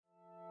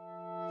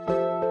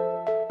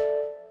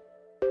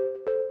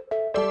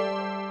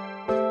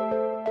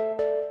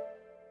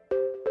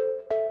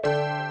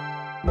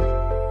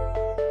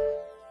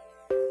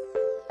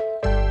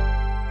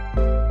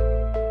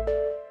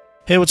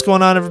Hey, what's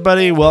going on,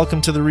 everybody?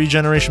 Welcome to the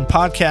Regeneration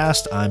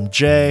Podcast. I'm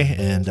Jay,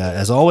 and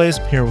as always,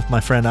 I'm here with my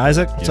friend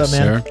Isaac. What's up,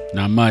 man? Sir.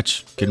 Not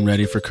much. Getting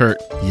ready for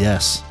Kurt.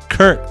 Yes,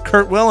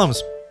 Kurt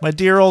Willems, my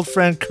dear old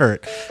friend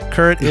Kurt.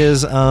 Kurt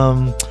is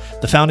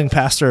the founding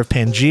pastor of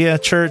Pangea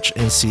Church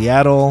in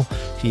Seattle.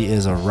 He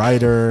is a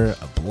writer,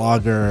 a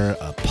blogger,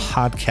 a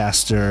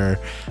podcaster.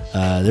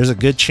 There's a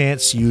good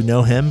chance you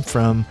know him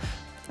from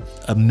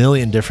a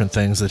million different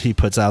things that he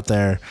puts out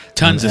there,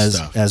 tons of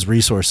stuff as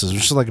resources,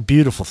 which is like a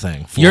beautiful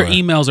thing. Your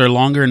emails are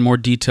longer and more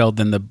detailed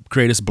than the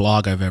greatest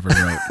blog I've ever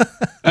wrote.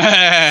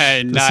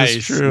 Hey,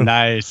 nice.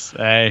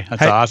 Hey,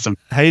 that's awesome.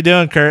 How you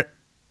doing, Kurt?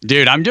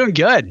 Dude, I'm doing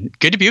good.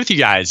 Good to be with you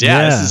guys.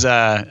 Yeah. This is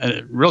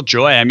a real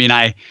joy. I mean,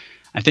 I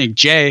think,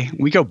 Jay,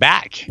 we go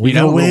back. We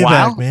go way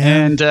back,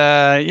 man. And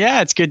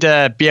it's good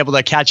to be able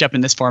to catch up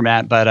in this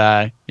format. But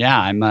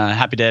I'm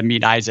happy to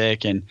meet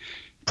Isaac and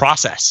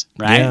process,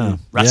 right? Yeah, and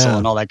wrestle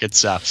and all that good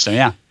stuff. So,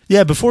 yeah.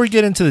 Yeah, before we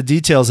get into the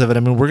details of it, I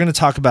mean, we're going to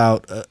talk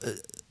about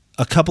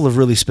a couple of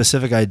really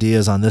specific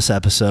ideas on this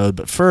episode.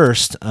 But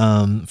first,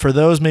 for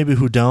those maybe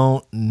who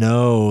don't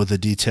know the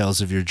details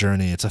of your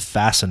journey, it's a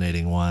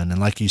fascinating one. And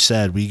like you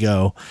said, we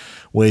go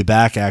way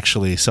back,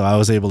 actually. So I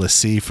was able to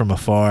see from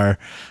afar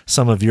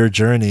some of your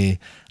journey.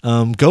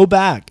 Go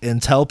back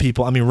and tell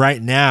people, I mean,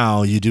 right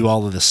now you do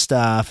all of this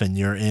stuff and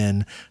you're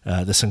in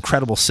this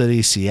incredible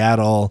city,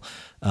 Seattle.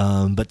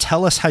 But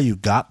tell us how you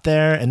got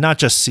there, and not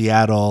just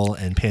Seattle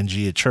and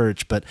Pangea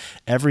Church, but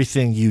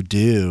everything you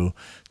do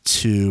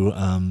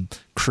to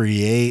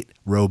create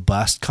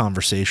robust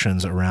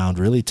conversations around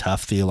really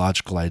tough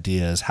theological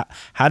ideas.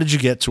 How did you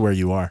get to where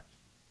you are?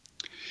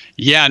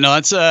 Yeah, no,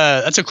 that's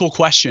a cool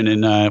question,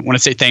 and I want to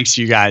say thanks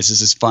to you guys.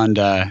 This is fun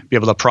to be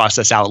able to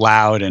process out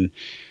loud, and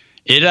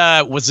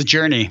it was a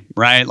journey,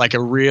 right? Like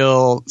a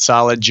real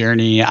solid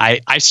journey.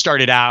 I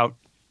started out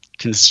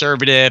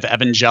conservative,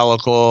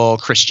 evangelical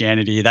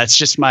Christianity. That's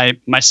just my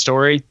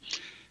story.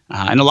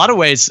 In a lot of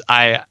ways,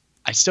 I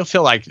still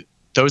feel like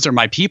those are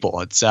my people.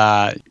 It's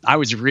I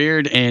was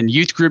reared in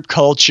youth group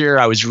culture.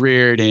 I was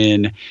reared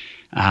in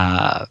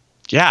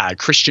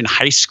Christian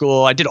high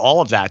school. I did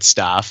all of that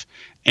stuff.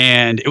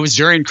 And it was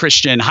during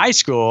Christian high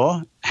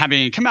school,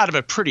 having come out of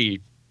a pretty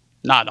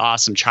not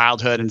awesome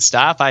childhood and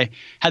stuff, I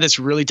had this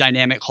really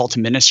dynamic call to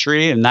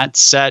ministry, and that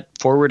set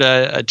forward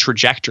a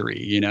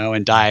trajectory,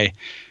 and I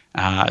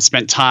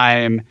spent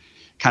time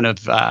kind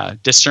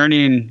of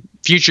discerning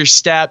future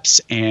steps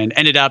and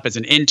ended up as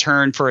an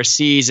intern for a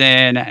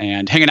season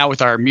and hanging out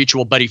with our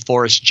mutual buddy,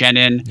 Forrest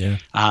Jenin,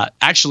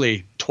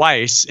 actually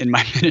twice in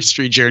my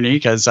ministry journey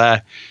because,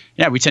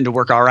 we tend to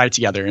work all right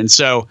together. And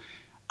so,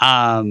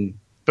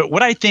 but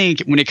what I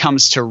think when it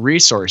comes to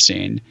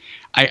resourcing,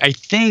 I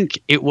think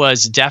it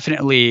was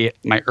definitely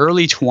my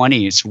early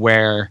 20s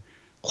where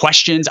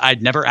questions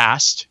I'd never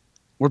asked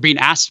were being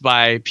asked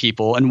by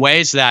people in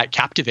ways that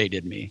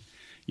captivated me.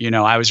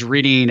 I was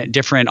reading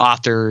different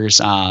authors,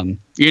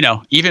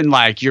 even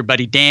like your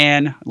buddy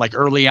Dan, like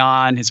early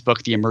on, his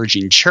book, The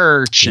Emerging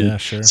Church,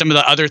 and some of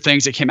the other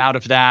things that came out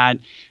of that.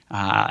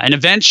 And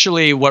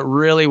eventually what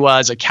really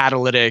was a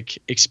catalytic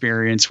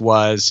experience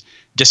was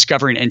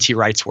discovering N.T.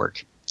 Wright's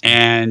work.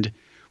 And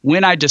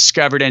when I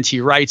discovered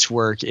N.T. Wright's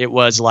work, it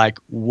was like,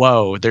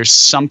 whoa, there's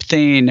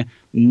something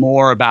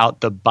more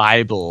about the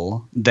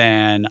Bible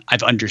than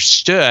I've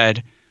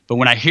understood. But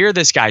when I hear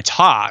this guy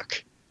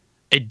talk,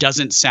 it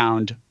doesn't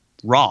sound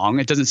wrong.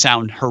 It doesn't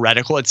sound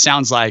heretical. It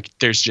sounds like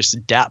there's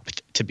just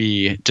depth to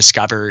be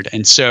discovered.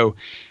 And so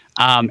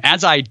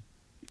as I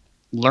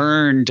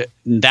learned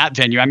in that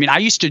venue, I mean, I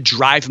used to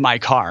drive my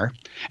car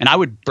and I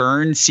would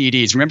burn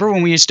CDs. Remember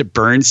when we used to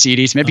burn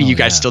CDs? Maybe you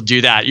guys still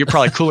do that. You're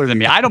probably cooler than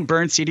me. I don't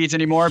burn CDs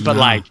anymore, but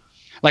like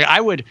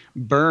I would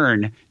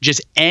burn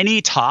just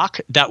any talk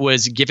that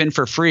was given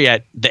for free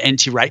at the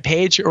NT Wright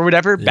page or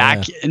whatever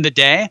back in the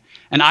day.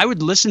 And I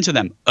would listen to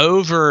them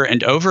over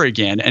and over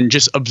again and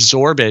just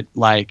absorb it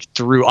like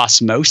through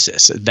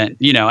osmosis. Then,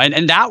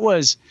 and that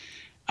was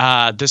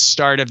the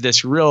start of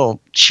this real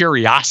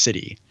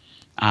curiosity.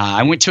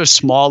 I went to a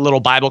small little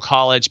Bible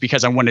college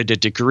because I wanted a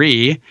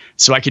degree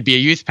so I could be a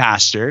youth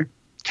pastor,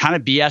 kind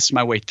of BS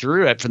my way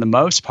through it for the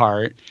most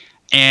part.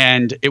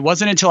 And it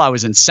wasn't until I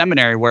was in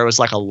seminary where it was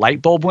like a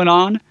light bulb went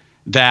on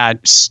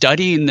that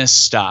studying this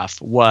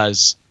stuff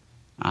was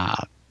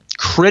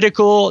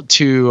critical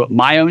to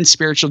my own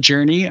spiritual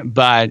journey,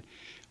 but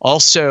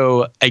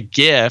also a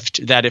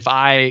gift that if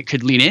I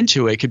could lean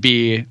into it could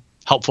be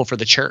helpful for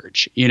the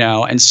church,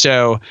 And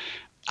so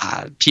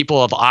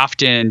people have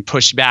often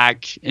pushed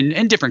back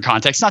in different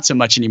contexts, not so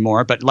much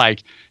anymore, but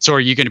like, so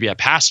are you going to be a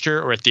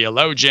pastor or a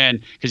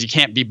theologian? Because you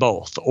can't be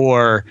both.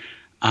 Or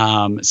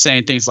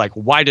saying things like,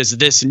 why does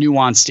this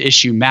nuanced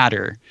issue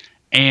matter?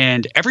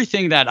 And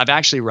everything that I've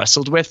actually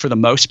wrestled with for the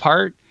most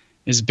part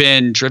has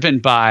been driven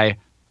by,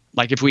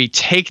 like, if we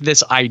take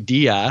this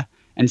idea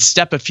and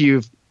step a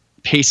few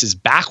paces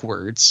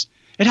backwards,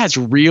 it has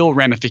real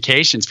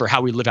ramifications for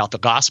how we live out the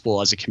gospel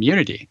as a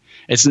community.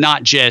 It's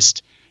not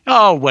just,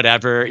 oh,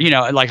 whatever,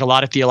 like a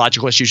lot of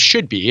theological issues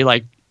should be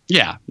like,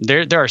 Yeah,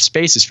 there are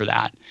spaces for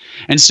that.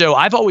 And so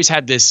I've always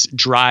had this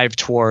drive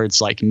towards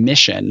like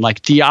mission, like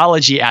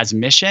theology as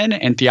mission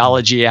and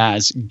theology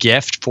as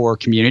gift for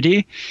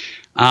community.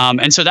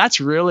 And so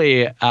that's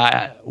really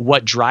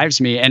what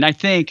drives me. And I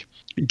think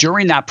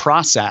during that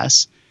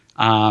process,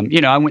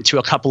 I went to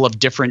a couple of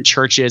different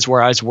churches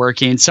where I was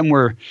working. Some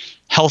were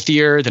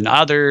healthier than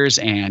others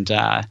and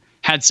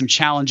had some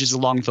challenges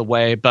along the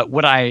way. But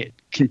what I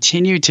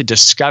continued to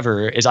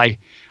discover is I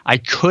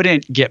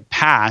couldn't get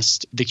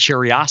past the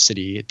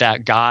curiosity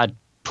that God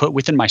put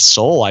within my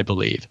soul, I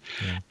believe.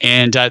 Yeah.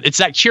 And it's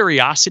that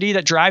curiosity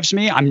that drives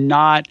me. I'm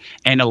not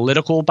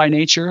analytical by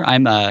nature.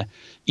 I'm a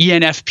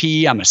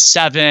ENFP. I'm a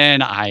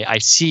 7. I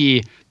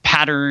see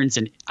patterns,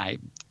 and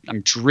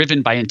I'm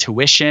driven by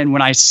intuition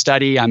when I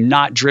study. I'm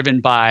not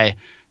driven by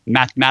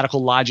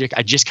mathematical logic.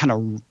 I just kind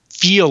of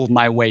feel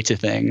my way to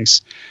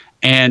things.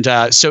 And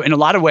so in a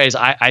lot of ways,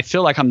 I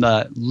feel like I'm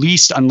the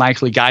least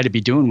unlikely guy to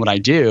be doing what I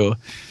do.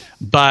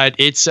 But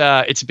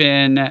it's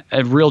been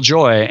a real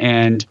joy.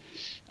 And,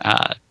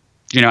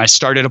 I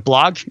started a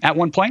blog at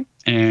one point,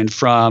 and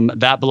from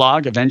that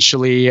blog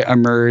eventually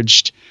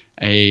emerged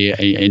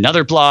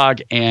another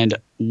blog. And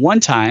one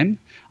time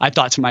I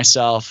thought to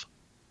myself,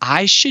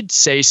 I should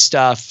say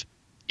stuff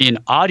in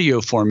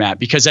audio format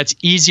because that's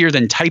easier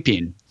than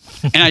typing.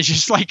 And I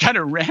just kind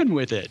of ran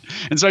with it.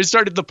 And so I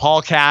started the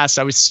Paulcast.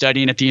 I was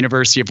studying at the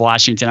University of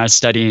Washington. I was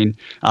studying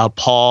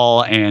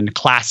Paul and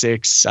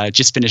classics. I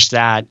just finished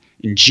that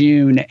in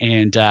June,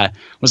 and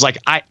was like,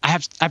 I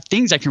have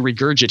things I can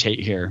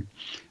regurgitate here.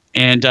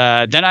 And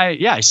then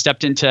I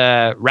stepped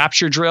into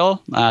Rapture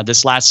Drill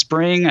this last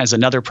spring as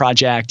another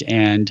project.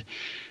 And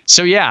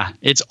so,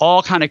 it's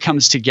all kind of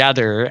comes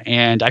together.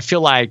 And I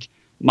feel like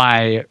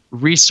my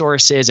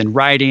resources and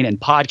writing and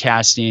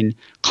podcasting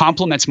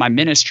complements my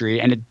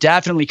ministry, and it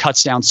definitely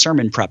cuts down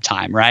sermon prep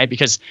time, right?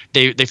 Because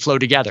they flow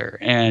together.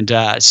 And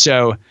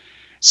so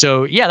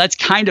that's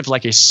kind of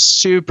like a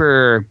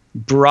super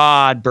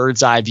broad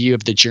bird's eye view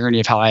of the journey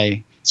of how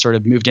I sort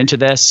of moved into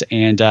this.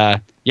 And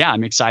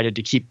I'm excited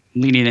to keep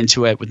leaning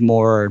into it with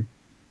more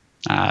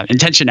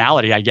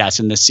intentionality, I guess,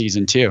 in this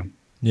season too.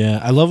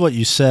 Yeah, I love what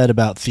you said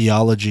about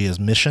theology as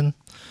mission.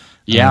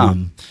 Yeah.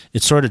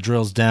 It sort of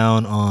drills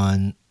down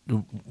on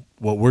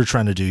what we're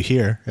trying to do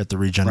here at the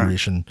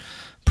Regeneration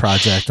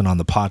Project and on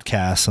the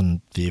podcast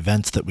and the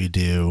events that we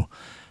do.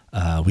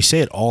 We say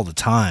it all the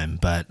time,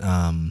 but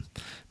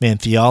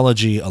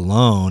theology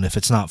alone, if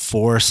it's not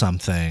for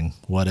something,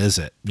 what is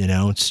it?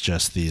 It's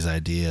just these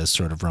ideas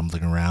sort of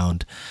rumbling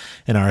around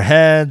in our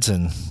heads,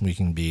 and we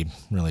can be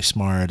really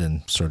smart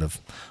and sort of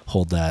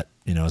hold that,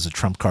 as a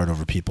trump card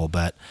over people.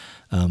 But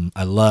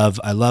I love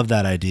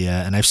that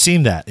idea, and I've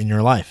seen that in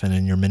your life and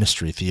in your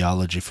ministry,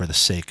 theology for the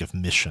sake of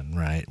mission,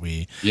 right?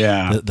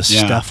 The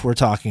stuff we're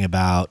talking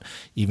about,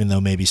 even though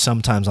maybe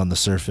sometimes on the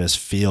surface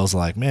feels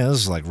like, man, this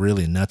is like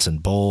really nuts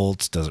and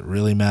bolts. Does it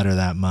really matter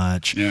that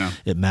much? Yeah.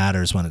 It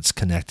matters when it's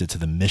connected to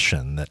the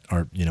mission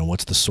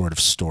what's the sort of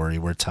story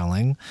we're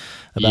telling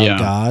about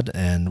God,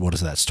 and what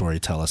does that story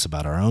tell us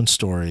about our own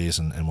stories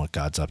and what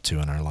God's up to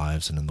in our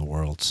lives and in the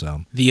world.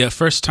 So the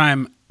first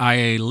time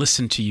I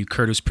listened to you,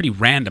 Kurt, it was pretty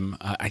random.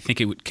 I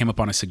think it came up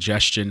on a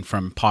suggestion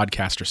from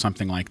podcast or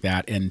something like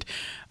that, and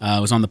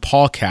it was on the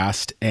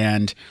Paulcast,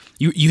 and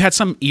you had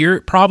some ear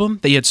problem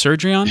that you had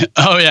surgery on?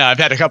 Oh, yeah, I've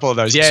had a couple of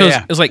those. Yeah, so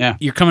it was like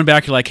you're coming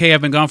back, you're like, hey,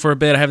 I've been gone for a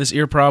bit, I have this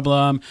ear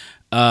problem,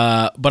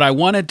 but I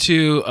wanted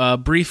to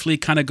briefly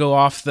kind of go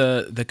off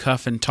the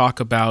cuff and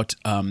talk about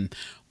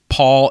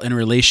Paul in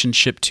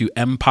relationship to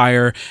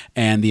empire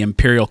and the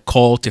imperial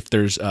cult, if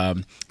there's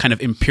kind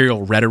of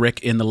imperial rhetoric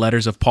in the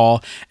letters of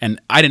Paul.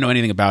 And I didn't know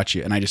anything about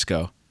you, and I just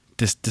go,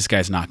 this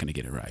guy's not going to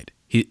get it right.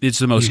 It's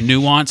the most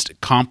nuanced,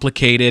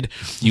 complicated.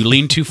 You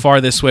lean too far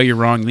this way, you're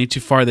wrong. You lean too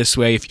far this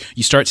way. If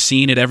you start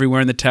seeing it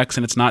everywhere in the text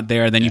and it's not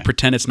there, then you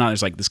pretend it's not.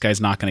 It's like, this guy's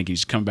not going to get,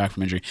 he's coming back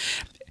from injury.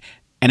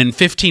 And in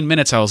 15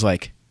 minutes, I was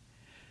like,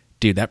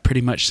 dude, that pretty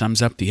much sums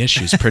up the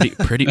issues pretty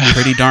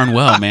darn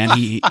well, man.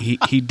 He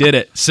did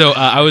it. So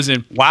I was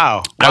in.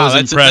 Wow, I was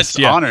impressed. That's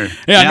an honor.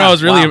 Yeah, no, I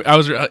was really. Wow.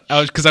 I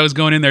was because I was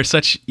going in there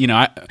such.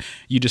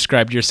 You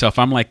described yourself.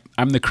 I'm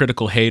the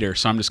critical hater,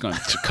 so I'm just going.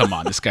 Come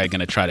on, this guy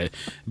going to try to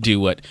do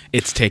what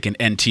it's taken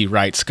N.T.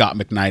 Wright, Scott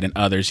McKnight, and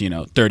others.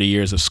 30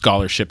 years of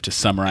scholarship to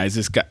summarize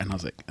this guy, and I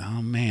was like,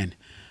 oh man.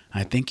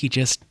 I think he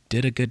just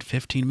did a good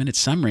 15-minute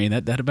summary.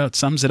 That about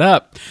sums it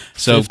up.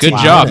 So good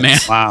job, man.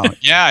 Wow.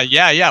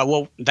 Yeah.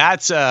 Well,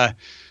 that's thanks.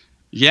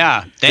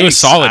 It was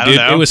solid, dude.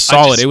 It was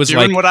solid. It was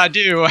doing what I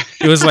do.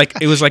 it was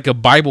like a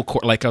Bible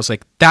course. Like I was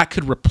like, that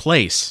could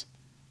replace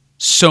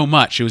so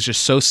much. It was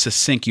just so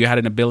succinct. You had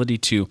an ability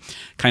to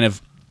kind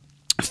of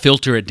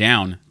filter it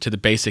down to the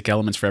basic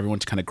elements for everyone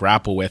to kind of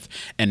grapple with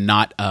and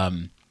not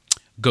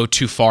go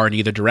too far in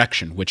either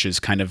direction, which is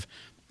kind of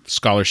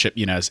scholarship,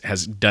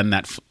 has done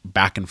that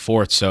back and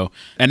forth. So,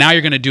 and now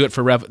you're going to do it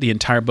for the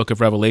entire book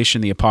of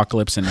Revelation, the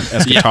Apocalypse, and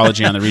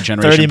eschatology on the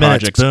Regeneration 30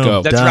 minutes, Projects. boom,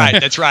 Go.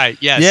 That's right.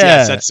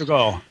 Yes, that's the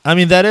goal. I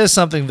mean, that is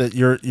something that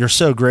you're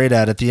so great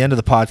at. At the end of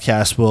the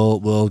podcast,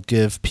 we'll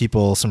give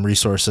people some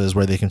resources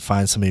where they can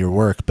find some of your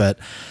work. But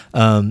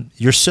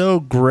you're so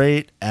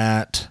great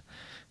at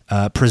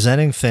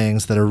presenting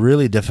things that are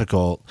really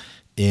difficult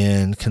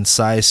in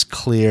concise,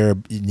 clear,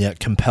 yet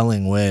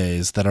compelling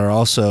ways that are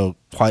also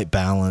quite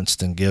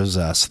balanced and gives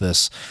us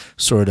this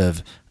sort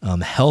of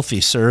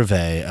healthy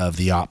survey of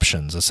the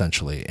options,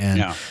 essentially.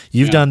 And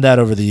you've done that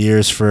over the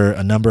years for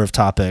a number of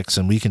topics,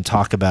 and we can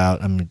talk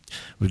about,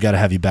 we've got to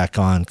have you back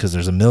on because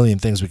there's a million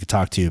things we could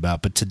talk to you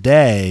about. But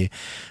today,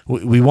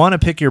 we want to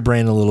pick your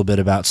brain a little bit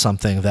about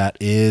something that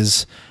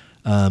is,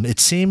 it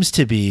seems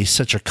to be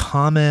such a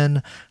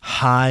common,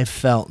 high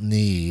felt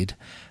need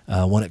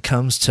when it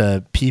comes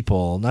to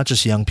people, not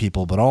just young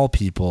people, but all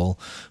people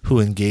who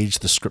engage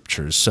the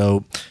scriptures.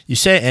 So you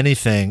say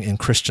anything in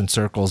Christian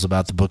circles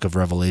about the book of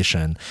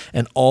Revelation,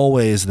 and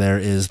always there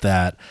is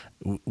that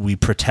we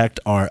protect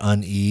our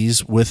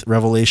unease with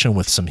Revelation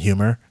with some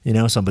humor.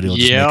 Somebody will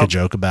just make a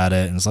joke about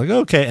it, and it's like,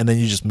 okay, and then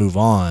you just move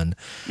on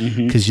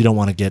because you don't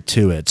want to get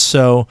to it.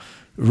 So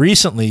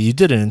recently, you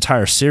did an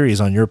entire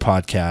series on your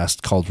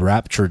podcast called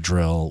Rapture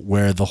Drill,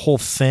 where the whole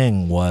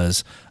thing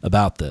was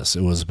about this.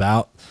 It was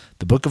about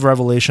the book of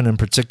Revelation in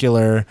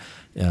particular,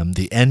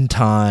 the end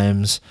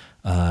times,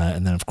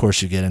 and then, of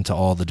course, you get into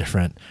all the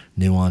different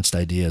nuanced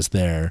ideas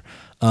there.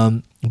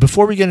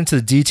 Before we get into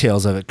the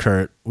details of it,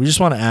 Kurt, we just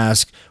want to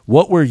ask,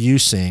 what were you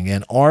seeing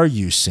and are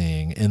you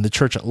seeing in the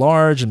church at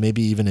large, and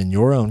maybe even in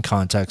your own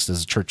context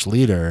as a church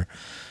leader,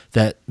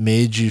 that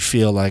made you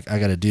feel like, I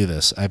got to do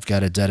this. I've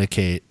got to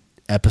dedicate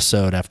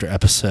episode after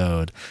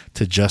episode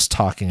to just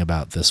talking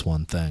about this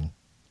one thing?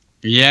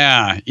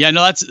 No,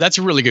 that's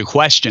a really good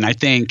question. I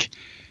think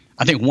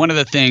one of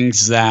the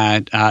things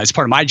that is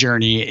part of my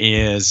journey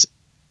is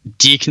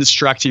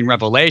deconstructing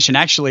Revelation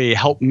actually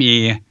helped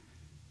me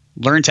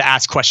learn to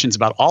ask questions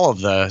about all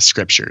of the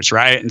scriptures,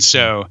 right? And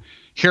so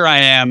here I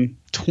am,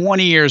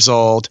 20 years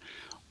old,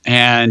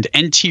 and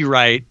N.T.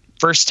 Wright,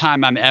 first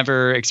time I'm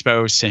ever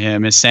exposed to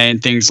him, is saying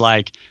things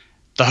like,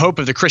 the hope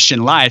of the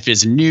Christian life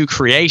is new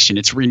creation.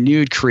 It's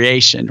renewed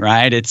creation,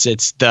 right? It's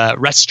the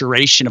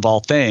restoration of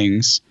all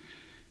things.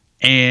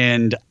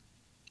 And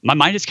my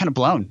mind is kind of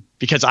blown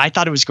because I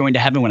thought it was going to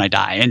heaven when I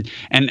die.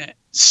 And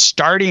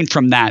starting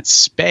from that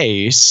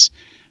space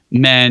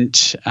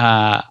meant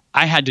I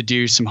had to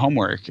do some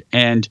homework.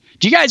 And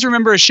do you guys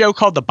remember a show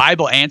called The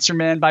Bible Answer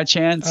Man by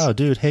chance? Oh,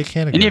 dude. Hey,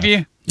 Canada. Any of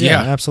you?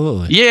 Yeah,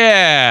 absolutely.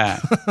 Yeah.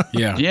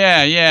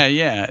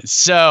 Yeah.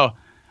 So,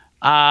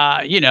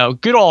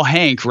 good old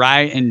Hank,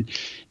 right? And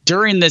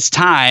during this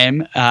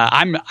time,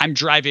 I'm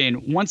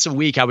driving once a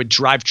week. I would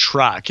drive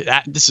truck.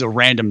 This is a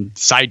random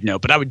side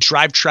note, but I would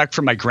drive truck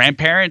for my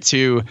grandparents,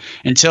 who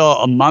until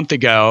a month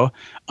ago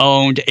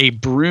owned a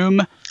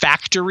broom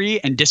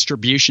factory and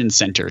distribution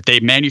center. They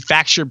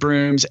manufacture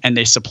brooms and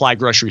they supply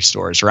grocery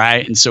stores,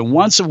 right? And so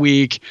once a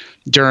week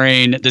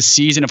during the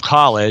season of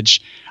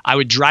college, I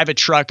would drive a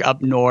truck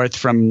up north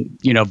from,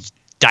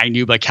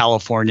 Dinuba,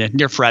 California,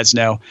 near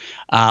Fresno,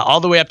 all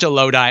the way up to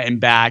Lodi and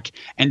back.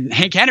 And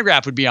Hank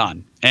Hanegraaff would be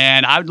on,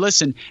 and I would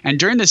listen. And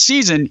during the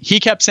season,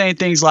 he kept saying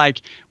things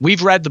like,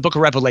 we've read the book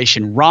of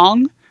Revelation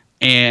wrong,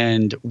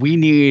 and we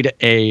need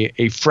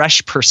a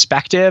fresh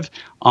perspective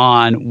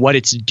on what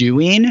it's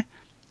doing.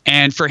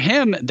 And for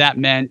him, that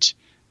meant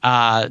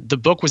the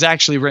book was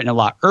actually written a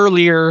lot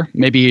earlier,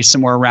 maybe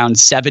somewhere around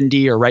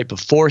 70 or right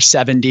before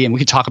 70. And we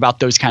could talk about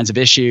those kinds of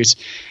issues.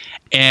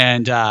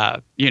 And,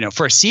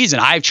 for a season,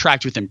 I've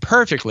tracked with him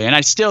perfectly. And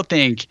I still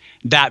think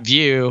that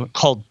view,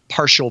 called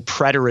partial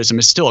preterism,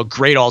 is still a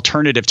great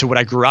alternative to what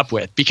I grew up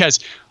with. Because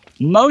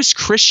most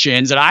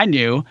Christians that I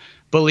knew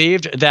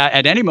believed that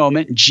at any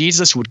moment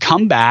Jesus would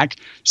come back,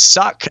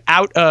 suck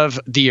out of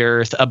the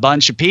earth a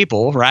bunch of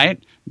people,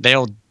 right?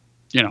 They'll,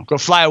 go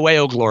fly away,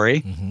 oh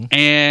glory. Mm-hmm.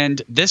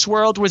 And this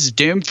world was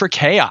doomed for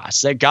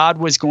chaos, that God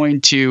was going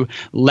to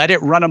let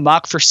it run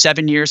amok for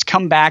 7 years,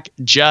 come back,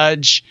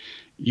 judge,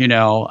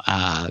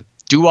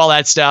 do all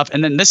that stuff.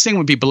 And then this thing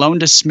would be blown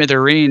to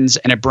smithereens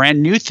and a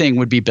brand new thing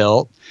would be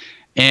built.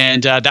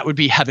 And that would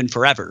be heaven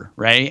forever,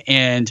 right?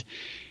 And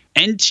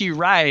N.T.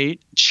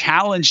 Wright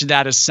challenged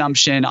that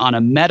assumption on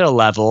a meta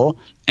level.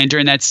 And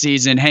during that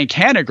season, Hank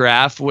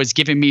Hanegraaff was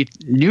giving me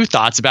new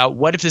thoughts about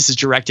what if this is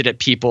directed at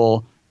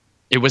people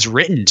it was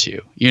written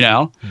to,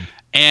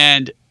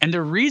 And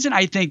the reason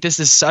I think this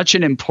is such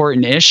an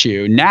important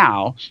issue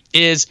now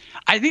is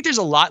I think there's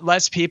a lot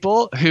less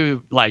people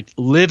who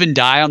live and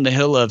die on the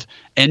hill of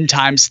end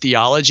times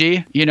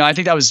theology. I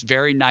think that was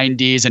very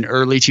 90s and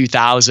early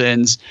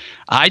 2000s.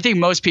 I think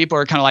most people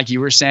are kind of like you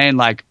were saying,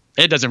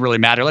 it doesn't really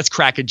matter. Let's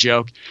crack a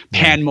joke.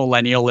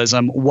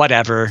 Pan-millennialism,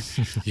 whatever.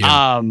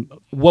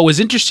 What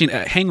was interesting,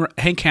 Hank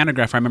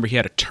Hanegraaff, I remember he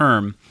had a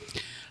term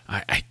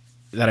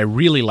that I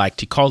really liked.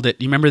 He called it,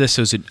 you remember this?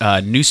 It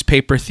was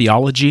newspaper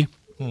theology.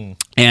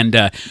 And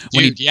when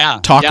Dude, he yeah,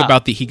 talk yeah.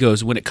 about he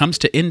goes, when it comes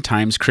to end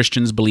times,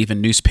 Christians believe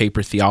in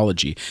newspaper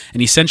theology.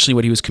 And essentially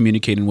what he was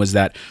communicating was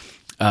that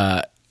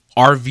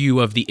our view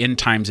of the end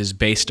times is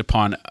based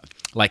upon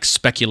like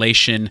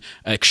speculation,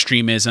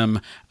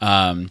 extremism,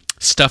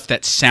 stuff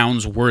that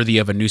sounds worthy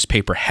of a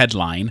newspaper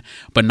headline,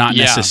 but not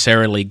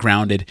necessarily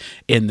grounded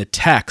in the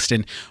text.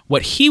 And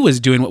what he was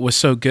doing, what was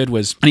so good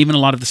was, and even a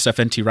lot of the stuff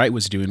N.T. Wright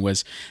was doing,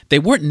 was they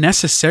weren't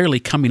necessarily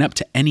coming up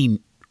to any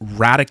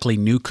radically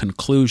new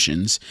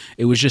conclusions.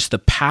 It was just the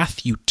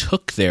path you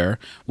took there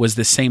was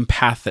the same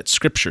path that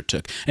Scripture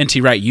took.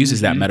 N.T. Wright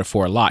uses that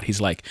metaphor a lot. He's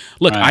like,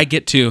 look, I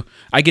get to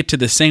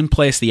the same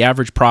place the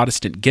average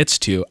Protestant gets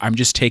to. I'm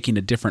just taking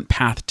a different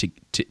path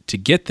to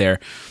get there.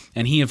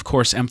 And he, of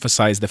course,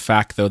 emphasized the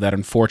fact, though, that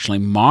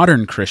unfortunately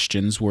modern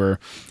Christians were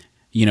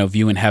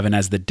viewing heaven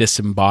as the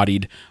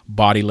disembodied,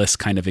 bodiless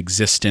kind of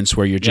existence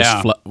where you're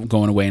just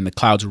going away in the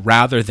clouds,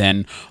 rather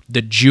than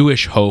the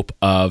Jewish hope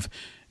of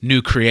new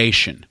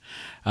creation.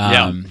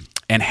 And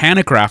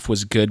Hanegraaff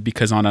was good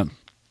because on a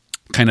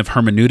kind of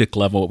hermeneutic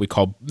level, what we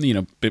call,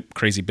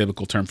 crazy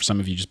biblical term for some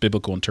of you, just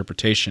biblical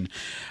interpretation,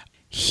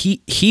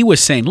 he was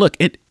saying, look,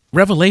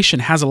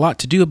 Revelation has a lot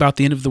to do about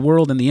the end of the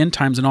world and the end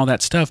times and all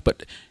that stuff,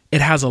 but it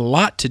has a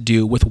lot to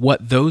do with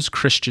what those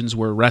Christians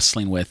were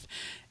wrestling with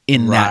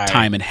in that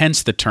time, and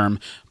hence the term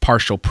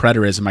partial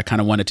preterism. I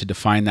kind of wanted to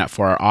define that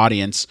for our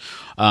audience.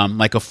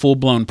 Like a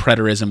full-blown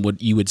preterism,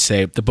 you would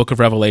say the book of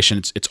Revelation,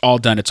 it's all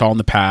done, it's all in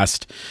the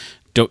past.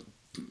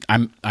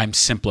 I'm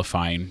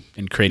simplifying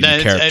and creating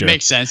a character. It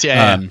makes sense,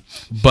 yeah.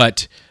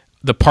 But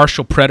the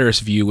partial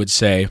preterist view would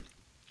say,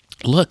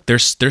 look,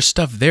 there's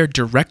stuff there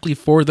directly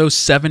for those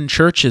 7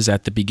 churches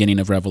at the beginning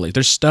of Revelation.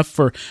 There's stuff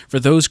for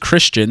those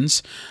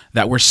Christians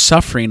that were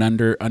suffering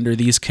under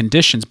these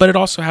conditions, but it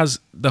also has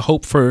the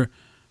hope for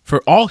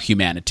all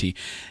humanity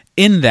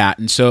in that.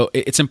 And so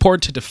it's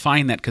important to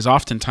define that, because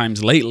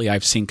oftentimes lately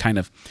I've seen kind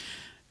of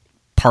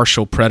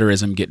partial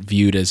preterism get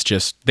viewed as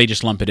they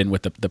just lump it in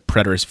with the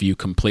preterist view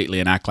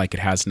completely and act like it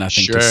has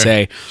nothing to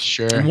say.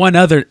 Sure. One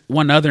other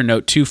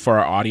note too for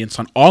our audience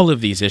on all of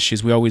these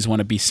issues, we always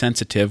want to be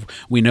sensitive.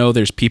 We know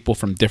there's people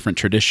from different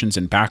traditions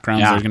and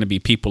backgrounds. There's going to be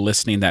people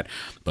listening that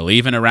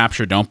believe in a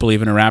rapture, don't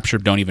believe in a rapture,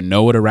 don't even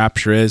know what a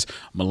rapture is,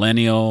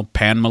 millennial,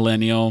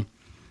 panmillennial,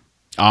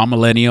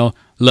 amillennial.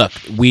 Look,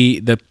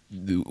 we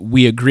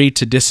agree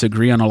to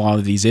disagree on a lot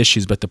of these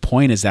issues, but the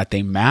point is that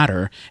they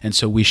matter, and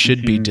so we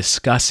should be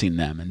discussing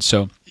them. And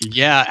so,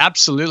 yeah,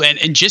 absolutely.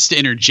 And just to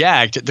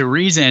interject, the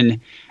reason,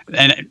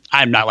 and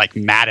I'm not like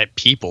mad at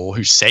people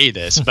who say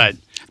this, but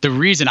the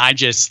reason I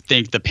just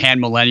think the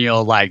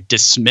panmillennial like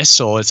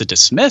dismissal is a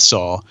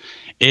dismissal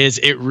is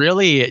it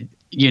really,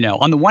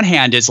 on the one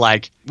hand is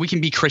like, we can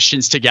be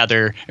Christians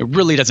together. It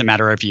really doesn't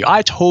matter our view.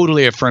 I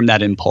totally affirm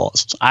that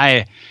impulse.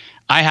 I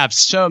have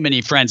so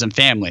many friends and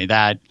family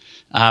that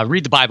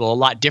read the Bible a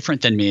lot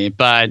different than me,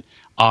 but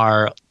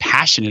are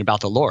passionate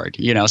about the Lord.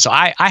 So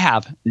I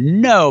have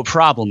no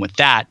problem with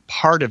that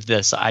part of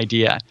this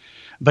idea,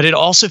 but it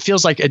also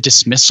feels like a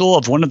dismissal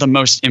of one of the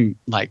most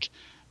like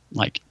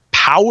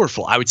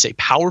powerful, I would say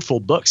powerful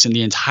books in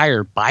the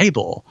entire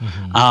Bible.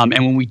 And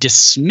when we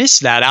dismiss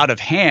that out of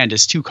hand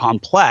as too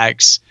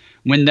complex,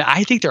 when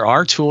I think there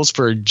are tools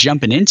for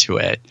jumping into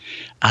it,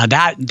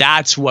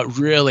 that's what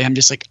really I'm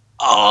just like,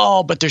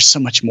 oh, but there's so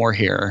much more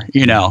here,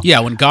 Yeah,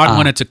 when God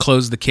wanted to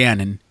close the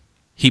canon,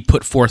 he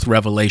put forth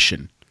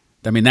Revelation.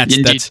 I mean,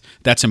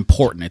 that's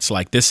important. It's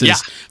like this is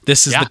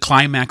the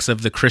climax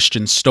of the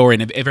Christian story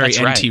in a very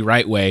N.T.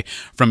 Wright way,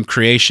 from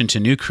creation to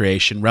new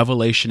creation.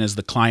 Revelation is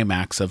the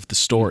climax of the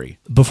story.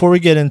 Before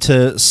we get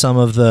into some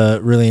of the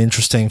really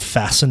interesting,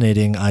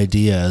 fascinating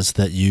ideas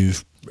that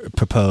you've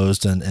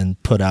proposed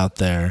and put out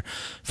there,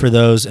 for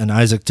those, and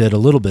Isaac did a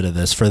little bit of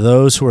this, for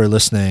those who are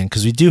listening,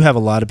 because we do have a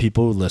lot of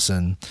people who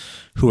listen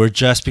who are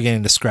just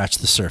beginning to scratch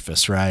the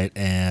surface, right?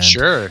 And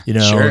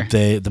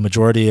the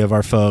majority of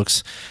our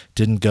folks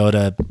didn't go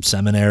to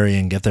seminary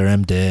and get their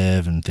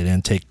MDiv, and they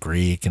didn't take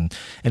Greek and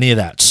any of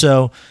that.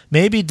 So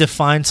maybe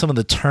define some of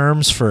the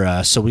terms for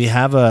us so we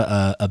have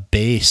a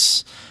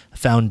base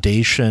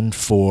foundation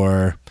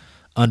for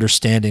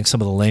understanding some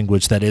of the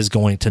language that is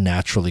going to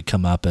naturally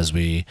come up as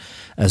we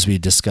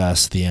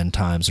discuss the end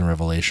times and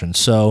Revelation.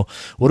 So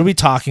what are we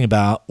talking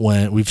about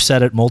when we've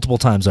said it multiple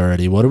times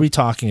already? What are we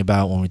talking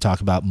about when we talk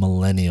about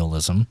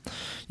millennialism?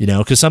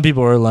 Because some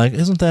people are like,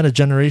 isn't that a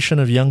generation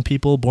of young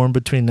people born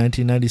between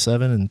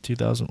 1997 and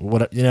 2000?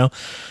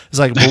 It's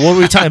like, well, what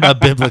are we talking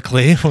about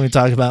biblically when we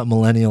talk about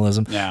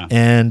millennialism? Yeah.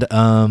 And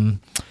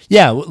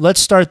let's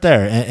start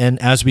there.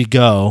 And as we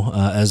go,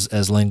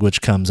 as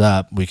language comes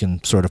up, we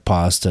can sort of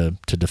pause to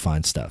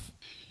define stuff.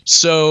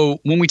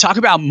 So when we talk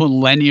about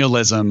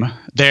millennialism,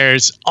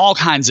 there's all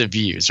kinds of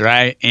views,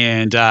 right?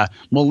 And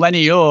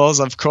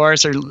millennials, of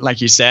course, are, like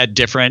you said,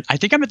 different. I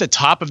think I'm at the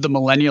top of the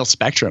millennial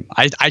spectrum.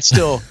 I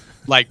still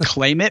like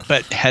claim it,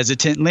 but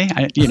hesitantly,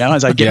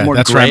 as I get more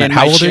that's gray right. in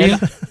How my old shit. are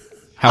you?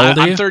 How old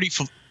are you?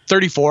 I'm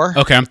 34.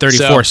 Okay, I'm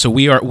 34. So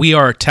we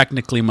are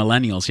technically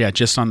millennials. Yeah,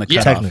 just on the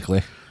cutoff.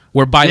 Technically.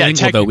 We're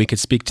bilingual, though. We could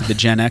speak to the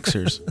Gen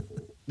Xers.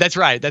 That's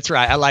right.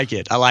 I like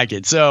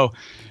it. So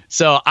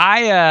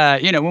I,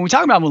 when we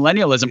talk about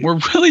millennialism, we're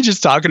really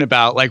just talking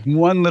about like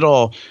one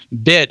little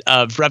bit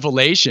of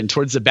revelation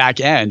towards the back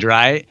end,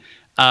 right?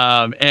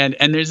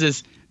 And there's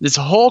this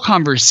whole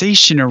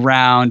conversation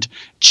around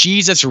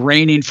Jesus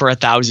reigning for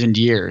 1,000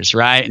 years,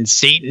 right? And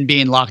Satan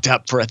being locked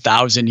up for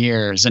 1,000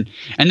 years, and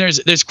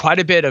there's quite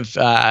a bit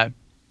of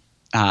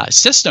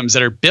systems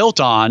that are built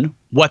on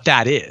what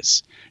that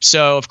is.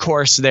 So of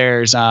course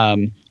there's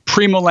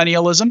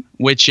premillennialism,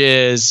 which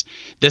is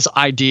this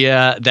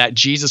idea that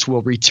Jesus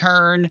will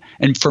return,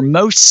 and for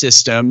most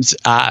systems,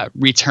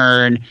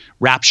 return,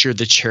 rapture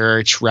the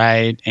church,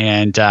 right?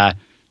 And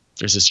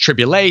there's this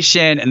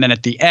tribulation, and then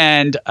at the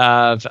end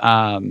of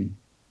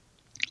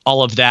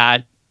all of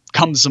that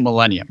comes the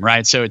millennium,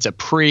 right? So it's a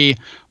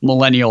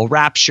pre-millennial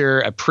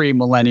rapture, a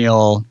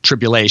pre-millennial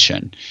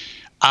tribulation.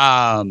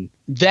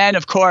 Then,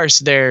 of course,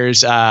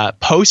 there's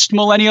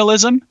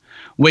post-millennialism,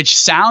 which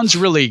sounds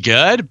really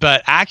good,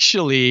 but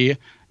actually,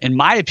 in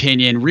my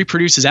opinion,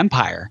 reproduces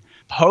empire.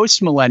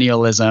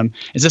 Post-millennialism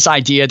is this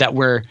idea that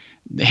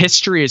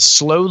history is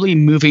slowly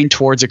moving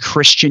towards a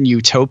Christian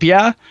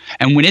utopia,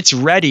 and when it's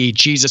ready,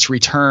 Jesus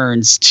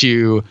returns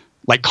to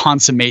like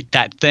consummate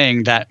that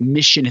thing that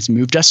mission has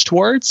moved us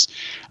towards.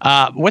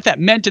 What that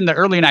meant in the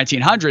early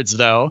 1900s,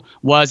 though,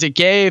 was it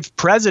gave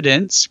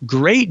presidents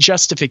great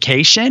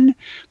justification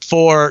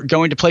for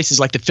going to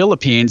places like the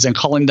Philippines and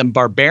calling them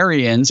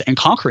barbarians and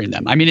conquering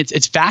them. I mean,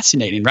 it's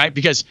fascinating, right?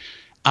 Because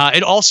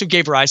it also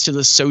gave rise to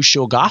the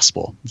social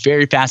gospel.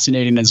 Very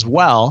fascinating as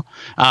well.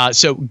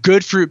 So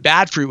good fruit,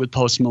 bad fruit with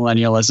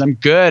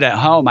postmillennialism. Good at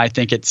home, I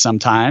think it's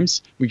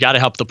sometimes. We got to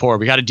help the poor.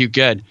 We got to do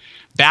good.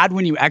 Bad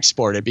when you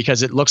export it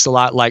because it looks a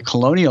lot like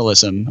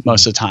colonialism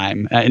most of the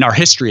time, in our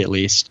history at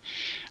least.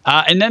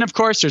 And then, of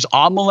course, there's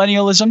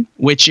amillennialism,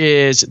 which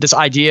is this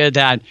idea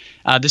that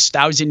this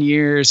 1,000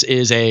 years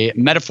is a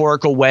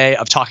metaphorical way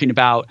of talking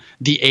about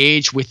the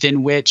age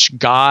within which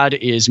God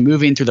is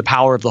moving through the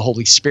power of the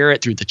Holy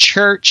Spirit through the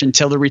church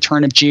until the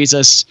return of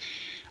Jesus.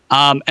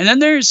 And then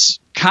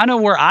there's kind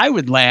of where I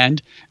would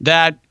land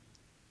that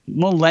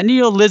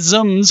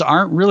millennialisms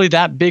aren't really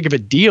that big of a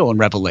deal in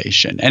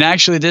Revelation. And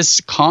actually, this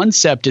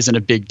concept isn't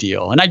a big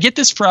deal. And I get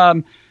this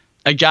from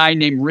a guy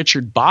named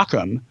Richard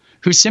Bauckham,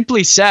 who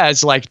simply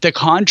says, like, the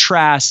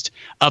contrast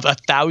of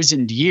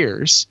 1,000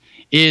 years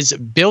is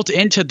built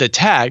into the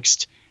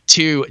text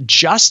to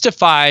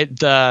justify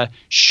the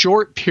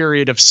short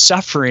period of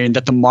suffering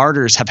that the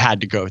martyrs have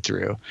had to go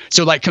through.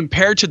 So, like,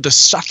 compared to the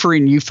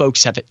suffering you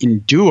folks have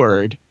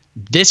endured,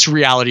 this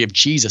reality of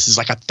Jesus is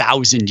like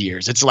 1,000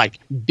 years. It's like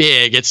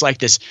big. It's like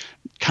this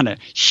kind of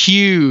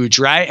huge,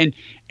 right?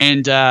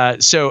 And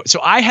so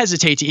I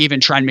hesitate to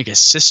even try and make a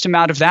system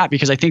out of that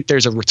because I think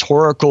there's a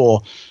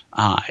rhetorical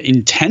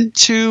intent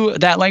to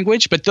that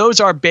language. But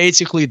those are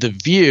basically the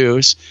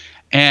views,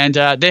 and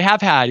they have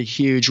had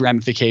huge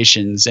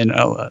ramifications in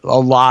a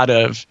lot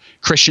of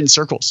Christian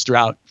circles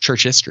throughout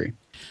church history.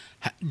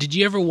 Did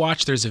you ever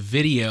watch? There's a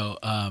video.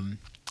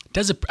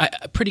 Does a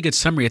pretty good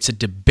summary. It's a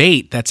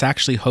debate that's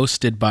actually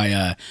hosted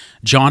by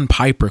John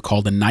Piper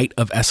called The Night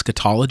of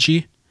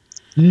Eschatology.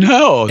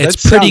 No,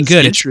 it's pretty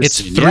good.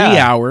 It's 3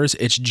 hours.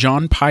 It's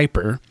John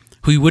Piper,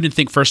 who you wouldn't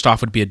think first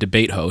off would be a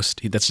debate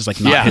host. That's just like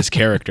not his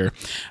character.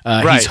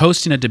 Right. He's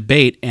hosting a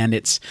debate, and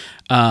it's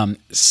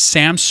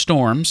Sam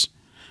Storms.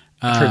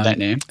 I've heard that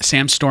name.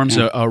 Sam Storms,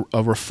 a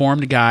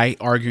reformed guy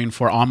arguing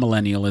for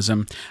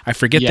amillennialism. I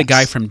forget the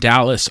guy from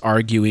Dallas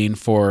arguing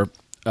for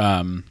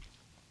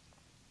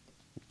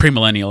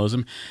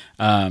premillennialism,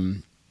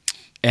 and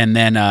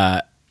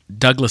then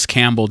Douglas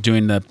Campbell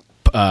doing the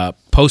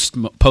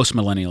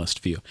post-millennialist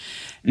view.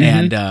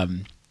 Mm-hmm.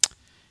 And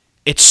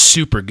it's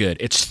super good.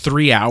 It's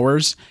 3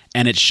 hours,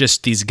 and it's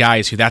just these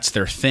guys who that's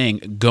their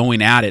thing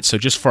going at it. So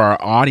just for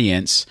our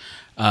audience,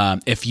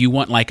 if you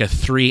want like a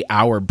 3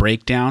 hour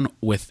breakdown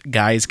with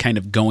guys kind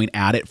of going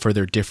at it for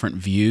their different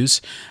views,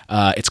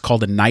 it's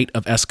called A Night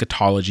of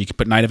Eschatology. You can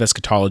put Night of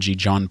Eschatology,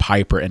 John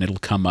Piper, and it'll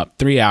come up.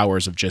 3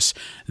 hours of just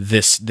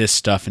this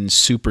stuff in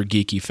super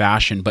geeky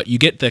fashion. But you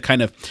get the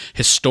kind of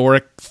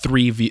historically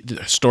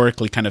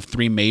kind of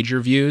three major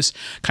views,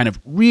 kind of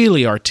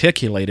really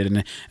articulated.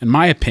 And in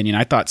my opinion,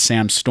 I thought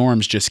Sam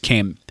Storms just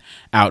came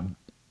out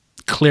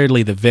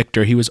clearly the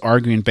victor. He was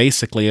arguing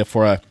basically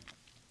for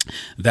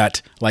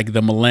that like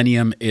the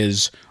millennium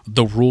is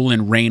the rule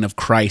and reign of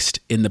Christ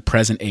in the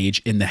present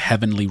age in the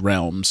heavenly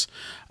realms.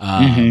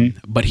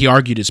 But he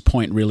argued his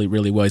point really,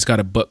 really well. He's got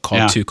a book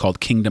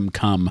called Kingdom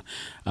Come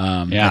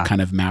that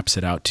kind of maps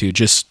it out too.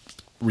 Just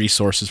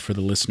resources for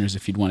the listeners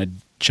if you'd want to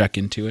check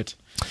into it.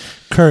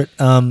 Kurt,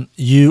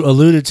 you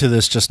alluded to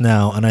this just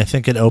now, and I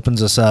think it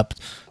opens us up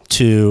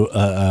to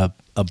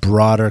a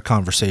broader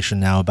conversation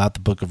now about the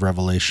book of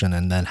Revelation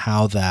and then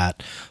how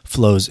that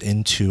flows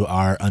into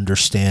our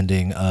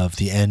understanding of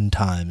the end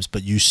times.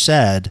 But you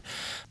said,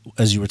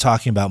 as you were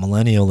talking about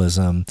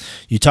millennialism,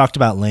 you talked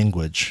about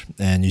language,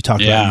 and you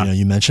talked about,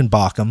 you mentioned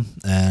Bauckham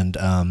and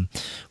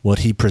what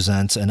he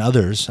presents and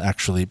others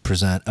actually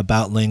present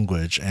about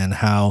language and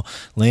how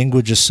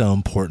language is so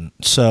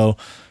important. So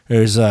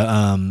there's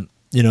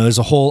there's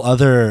a whole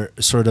other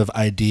sort of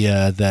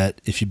idea that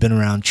if you've been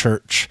around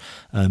church,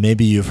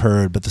 maybe you've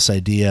heard, but this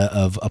idea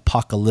of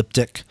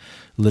apocalyptic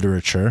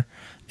literature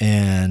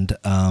and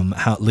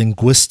how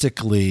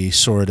linguistically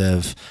sort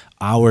of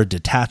our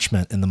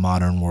detachment in the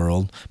modern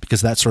world,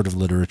 because that sort of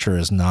literature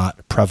is not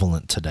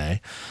prevalent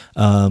today.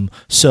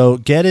 So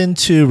get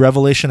into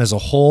Revelation as a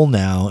whole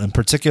now, and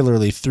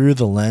particularly through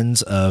the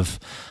lens of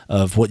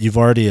what you've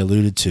already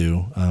alluded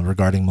to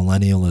regarding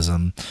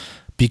millennialism.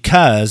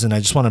 Because, and I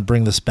just want to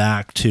bring this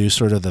back to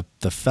sort of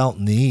the felt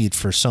need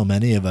for so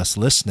many of us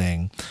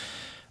listening,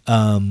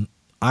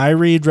 I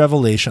read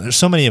Revelation. There's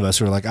so many of us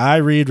who are like, I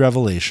read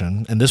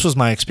Revelation, and this was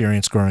my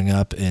experience growing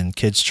up in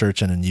kids'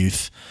 church and in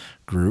youth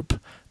group,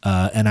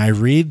 and I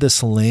read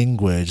this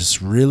language,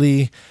 this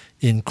really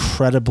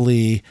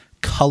incredibly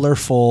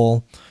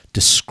colorful,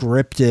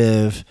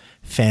 descriptive,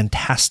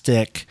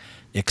 fantastic,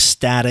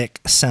 ecstatic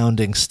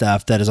sounding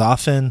stuff that is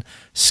often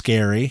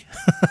scary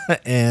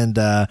and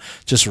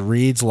just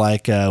reads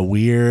like a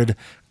weird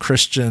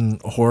Christian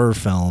horror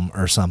film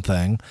or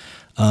something.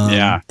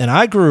 And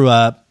I grew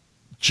up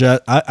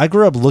I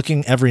grew up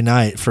looking every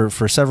night for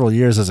several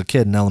years as a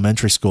kid in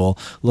elementary school,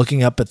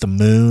 looking up at the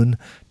moon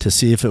to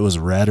see if it was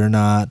red or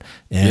not.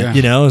 And,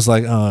 it was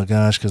like, oh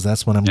gosh, because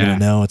that's when I'm going to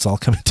know it's all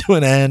coming to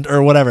an end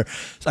or whatever.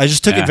 So I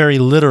just took it very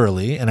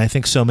literally. And I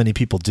think so many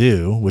people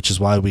do, which is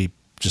why we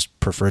just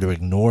prefer to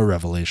ignore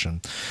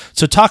Revelation.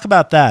 So talk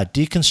about that,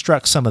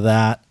 deconstruct some of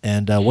that,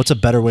 and what's a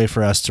better way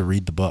for us to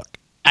read the book?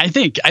 I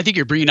think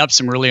you're bringing up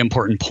some really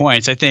important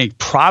points. I think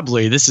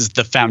probably this is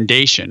the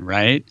foundation,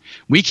 right?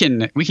 We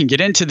can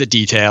get into the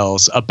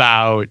details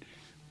about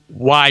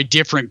why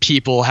different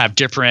people have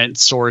different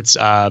sorts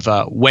of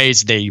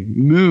ways they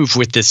move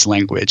with this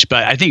language,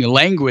 but I think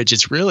language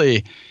is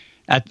really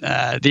at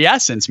the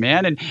essence,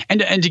 man.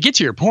 And to get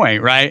to your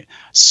point, right?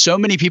 So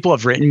many people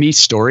have written me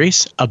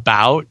stories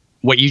about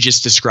what you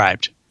just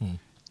described.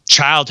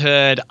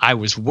 Childhood, I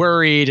was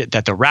worried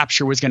that the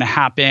rapture was going to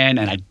happen,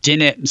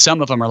 and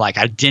some of them are like,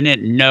 I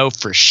didn't know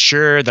for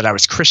sure that I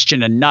was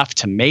Christian enough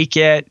to make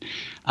it.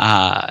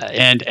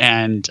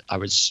 And I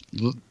was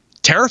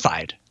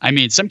terrified. I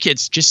mean, some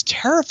kids just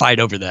terrified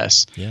over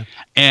this. Yeah.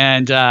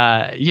 And,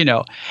 and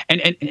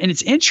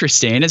it's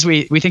interesting as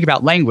we think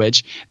about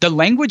language, the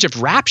language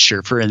of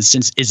rapture, for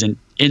instance, isn't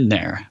in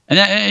there.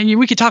 And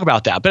we could talk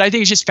about that, but I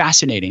think it's just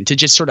fascinating to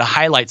just sort of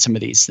highlight some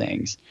of these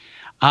things.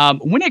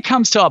 When it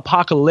comes to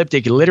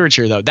apocalyptic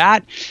literature, though,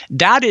 that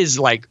is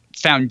like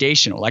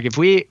foundational. Like if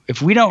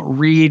we don't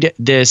read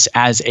this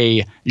as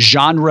a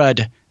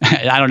genred,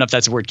 I don't know if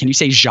that's a word. Can you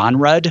say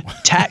genred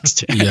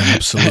text? Yeah,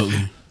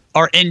 absolutely.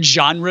 Or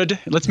engenred.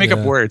 Let's make up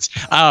words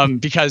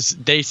because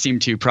they seem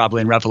to probably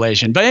in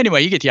Revelation. But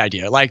anyway, you get the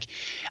idea. Like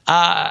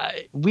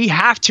we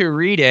have to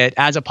read it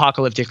as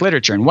apocalyptic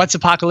literature. And what's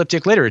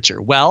apocalyptic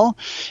literature? Well,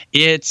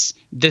 it's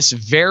this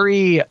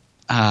very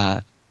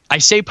I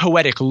say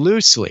poetic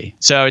loosely,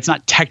 so it's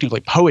not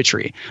technically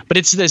poetry, but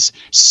it's this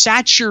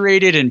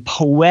saturated and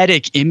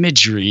poetic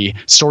imagery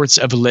sorts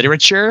of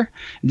literature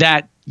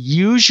that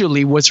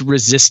usually was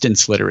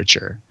resistance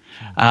literature.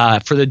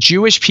 For the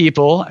Jewish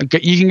people,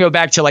 you can go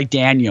back to like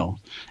Daniel.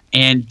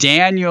 And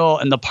Daniel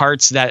and the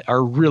parts that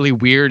are really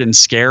weird and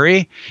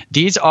scary,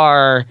 these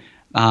are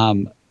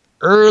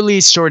early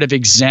sort of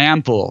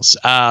examples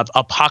of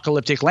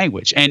apocalyptic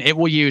language. And it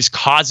will use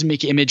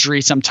cosmic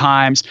imagery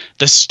sometimes.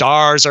 The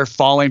stars are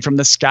falling from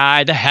the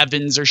sky, the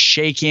heavens are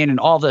shaking, and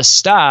all this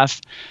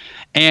stuff.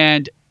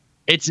 And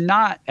it's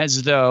not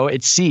as though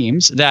it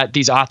seems that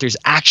these authors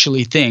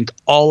actually think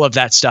all of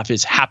that stuff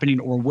is happening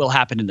or will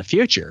happen in the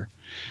future.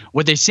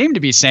 What they seem to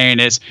be saying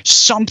is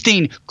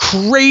something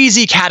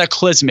crazy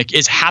cataclysmic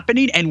is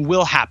happening and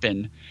will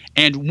happen.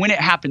 And when it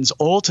happens,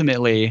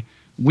 ultimately,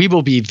 we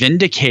will be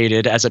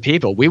vindicated as a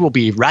people. We will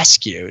be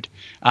rescued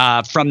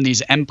from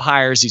these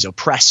empires, these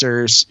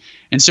oppressors.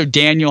 And so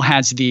Daniel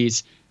has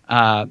these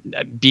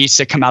beasts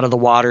that come out of the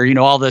water,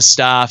 all this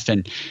stuff.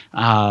 And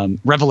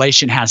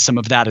Revelation has some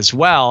of that as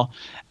well.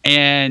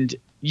 And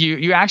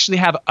you actually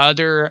have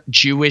other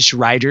Jewish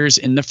writers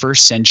in the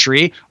first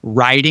century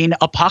writing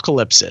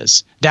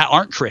apocalypses that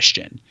aren't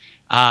Christian.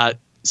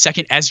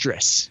 Second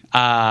Esdras,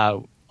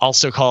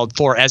 also called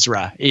For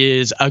Ezra,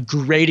 is a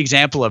great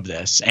example of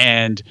this.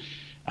 And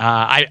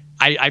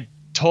I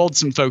told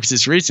some folks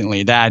this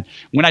recently that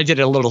when I did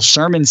a little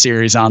sermon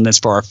series on this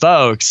for our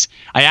folks,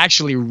 I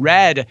actually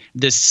read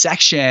this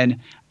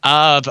section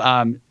of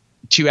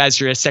to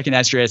Esdras, Second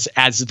Esdras,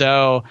 as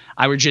though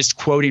I were just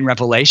quoting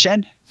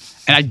Revelation.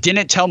 And I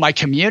didn't tell my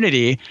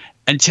community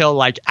until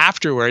like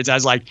afterwards. I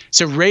was like,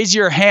 so raise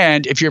your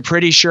hand if you're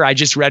pretty sure I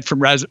just read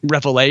from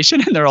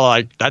Revelation. And they're all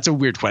like, that's a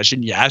weird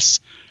question.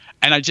 Yes.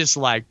 And I just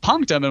like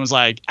punked them and was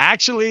like,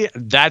 actually,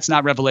 that's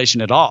not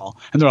Revelation at all.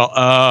 And they're all,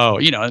 oh,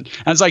 and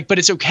I was like, but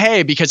it's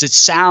okay because it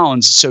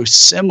sounds so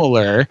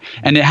similar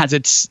and it has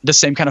the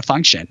same kind of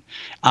function.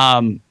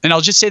 And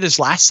I'll just say this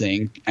last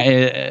thing.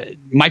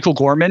 Michael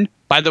Gorman,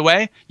 by the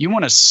way, you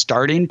want a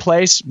starting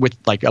place with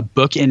like a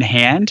book in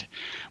hand.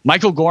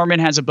 Michael Gorman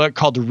has a book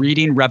called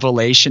Reading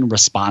Revelation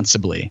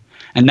Responsibly.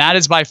 And that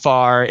is by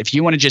far, if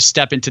you want to just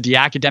step into the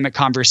academic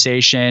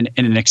conversation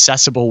in an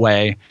accessible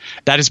way,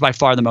 that is by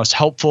far the most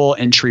helpful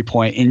entry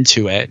point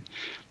into it.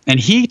 And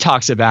he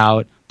talks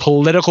about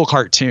political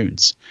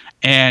cartoons.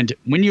 And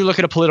when you look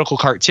at a political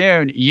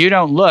cartoon, you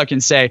don't look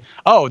and say,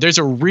 oh, there's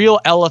a real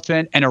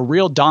elephant and a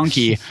real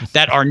donkey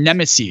that are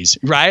nemesis,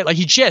 right? Like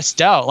you just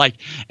don't. Like,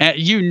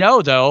 you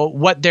know, though,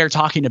 what they're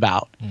talking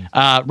about.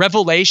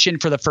 Revelation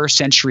for the first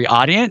century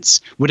audience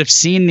would have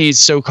seen these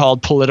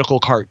so-called political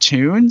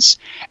cartoons,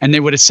 and they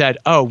would have said,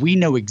 oh, we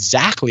know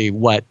exactly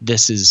what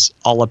this is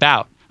all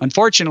about.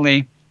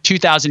 Unfortunately,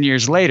 2,000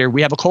 years later,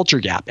 we have a culture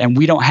gap, and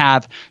we don't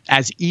have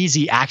as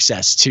easy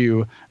access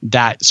to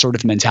that sort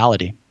of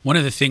mentality. One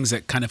of the things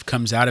that kind of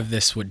comes out of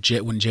this, when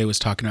Jay was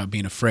talking about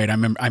being afraid, I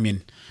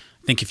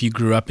think if you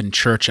grew up in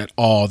church at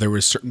all, there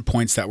were certain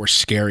points that were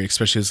scary,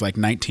 especially as like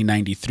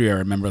 1993. I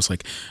remember I was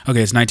like,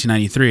 okay, it's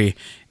 1993.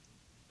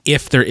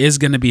 If there is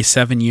going to be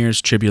 7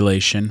 years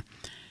tribulation,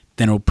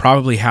 then it will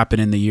probably happen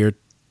in the year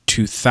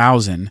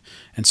 2000,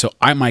 and so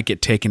I might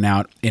get taken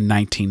out in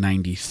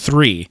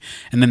 1993,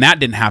 and then that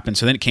didn't happen.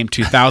 So then it came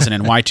 2000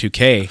 and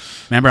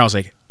Y2K. Remember, I was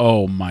like,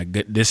 "Oh my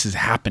god, this is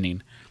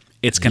happening!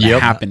 It's going to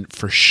happen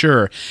for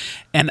sure."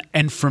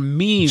 And for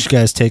me, did you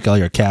guys take all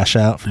your cash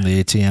out from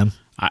the ATM?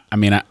 I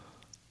don't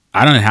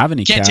have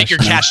any. Can't cash. Take your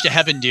cash to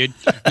heaven, dude.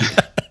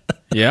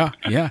 Yeah.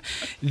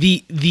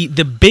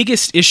 The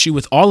biggest issue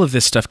with all of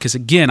this stuff, because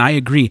again, I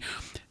agree.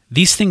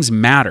 These things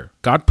matter.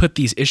 God put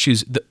these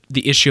issues,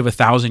 the issue of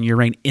 1,000-year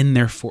reign, in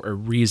there for a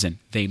reason.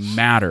 They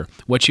matter.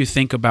 What you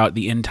think about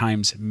the end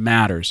times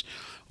matters.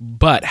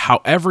 But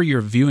however you're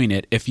viewing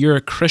it, if you're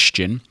a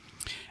Christian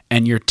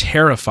and you're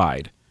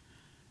terrified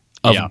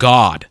of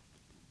God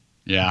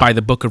by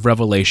the book of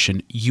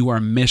Revelation, you are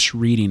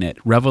misreading it.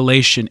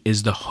 Revelation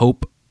is the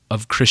hope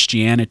of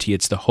Christianity.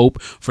 It's the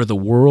hope for the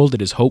world.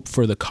 It is hope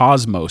for the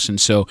cosmos. And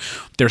so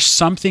there's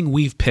something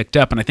we've picked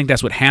up, and I think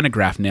that's what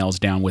Hanegraaff nails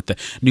down with the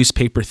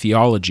newspaper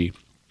theology.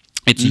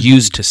 It's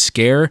used to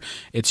scare.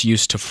 It's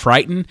used to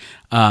frighten.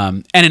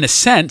 And in a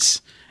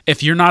sense,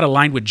 if you're not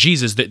aligned with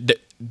Jesus,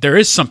 there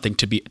is something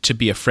to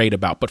be afraid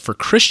about. But for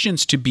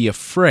Christians to be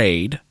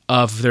afraid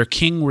of their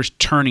king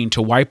returning to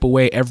wipe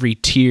away every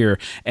tear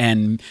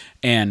and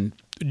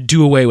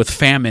do away with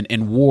famine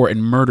and war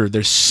and murder,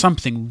 there's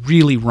something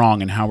really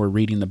wrong in how we're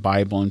reading the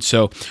Bible. And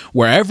so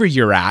wherever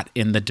you're at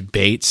in the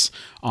debates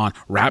on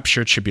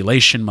rapture,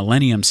 tribulation,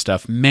 millennium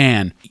stuff,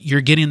 man, you're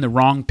getting the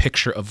wrong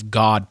picture of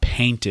God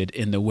painted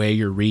in the way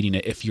you're reading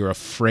it if you're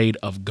afraid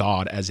of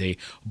God as a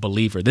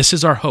believer. This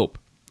is our hope.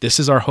 This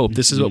is our hope.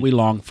 This is what we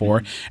long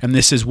for. And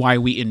this is why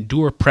we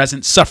endure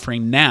present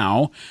suffering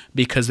now,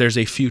 because there's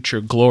a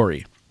future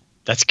glory.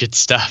 That's good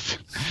stuff.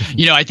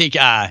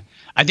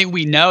 I think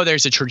we know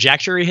there's a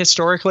trajectory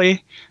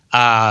historically.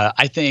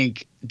 I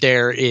think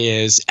there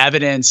is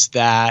evidence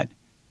that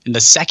in the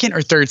 2nd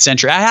or 3rd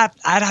century, I'd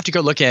have to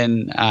go look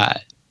in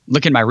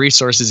my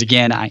resources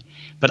again.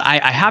 But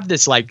I have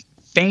this like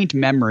faint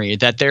memory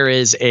that there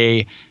is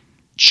a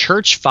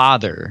church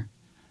father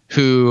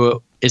who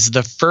is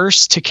the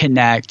first to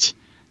connect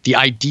the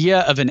idea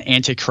of an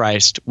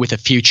antichrist with a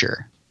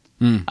future.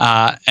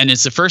 And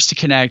it's the first to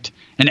connect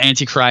an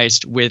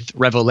antichrist with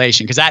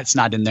Revelation, because that's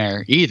not in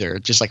there either,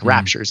 just like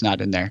rapture is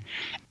not in there.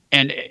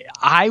 And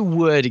I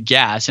would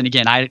guess, and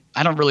again, I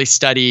don't really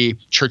study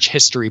church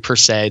history per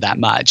se that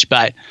much,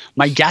 but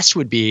my guess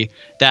would be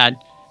that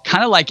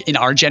kind of like in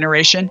our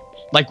generation,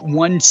 like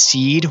one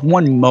seed,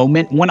 one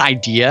moment, one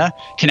idea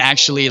can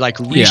actually like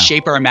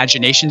reshape our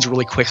imaginations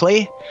really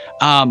quickly.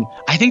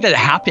 I think that it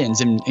happens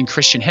in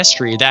Christian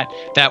history,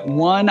 that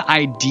one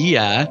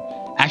idea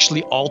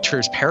actually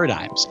alters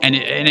paradigms, and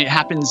it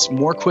happens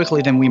more quickly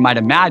than we might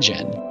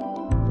imagine.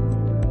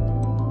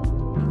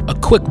 A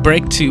quick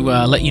break to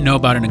let you know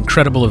about an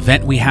incredible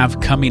event we have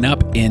coming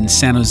up in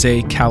San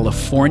Jose,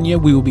 California.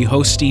 We will be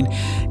hosting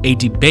a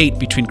debate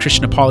between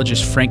Christian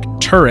apologist Frank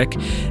Turek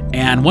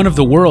and one of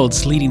the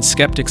world's leading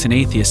skeptics and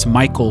atheists,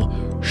 Michael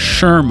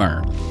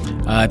Shermer.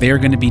 They are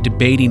going to be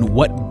debating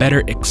what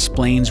better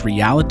explains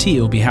reality.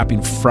 It will be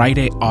happening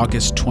Friday,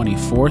 August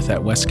 24th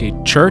at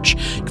Westgate Church.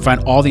 You can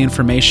find all the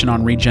information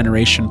on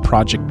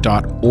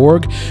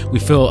regenerationproject.org. We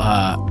feel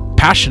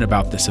passionate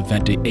about this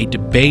event, a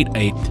debate,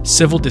 a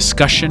civil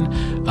discussion.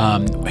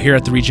 Here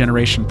at the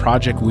Regeneration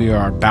Project, we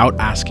are about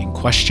asking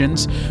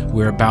questions.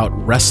 We're about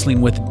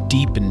wrestling with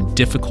deep and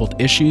difficult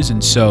issues.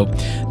 And so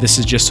this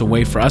is just a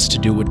way for us to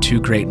do it with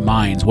two great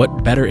minds.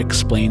 What better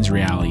explains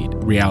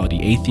reality,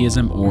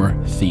 atheism or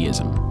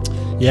theism?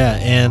 Yeah,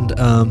 and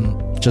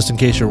just in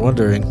case you're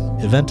wondering,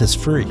 event is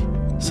free.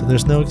 So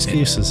there's no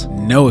excuses.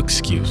 No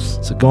excuse.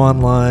 So go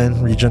online,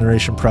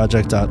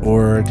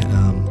 regenerationproject.org.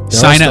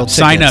 Sign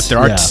up. There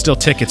are still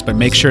tickets, but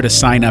make sure to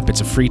sign up.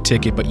 It's a free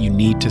ticket, but you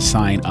need to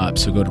sign up.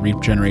 So go to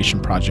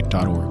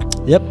regenerationproject.org.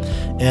 Yep.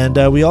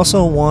 And we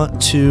also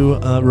want to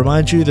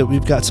remind you that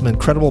we've got some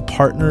incredible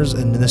partners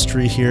in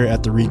ministry here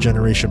at the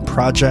Regeneration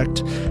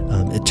Project.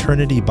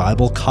 Eternity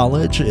Bible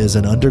College is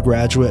an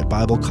undergraduate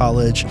Bible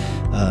college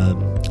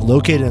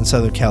located in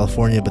Southern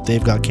California, but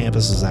they've got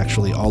campuses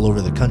actually all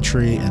over the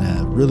country and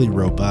a really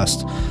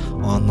robust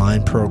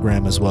online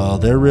program as well.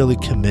 They're really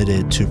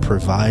committed to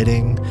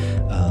providing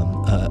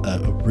a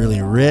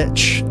really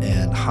rich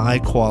and high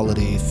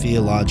quality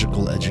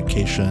theological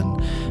education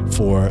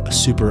for a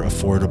super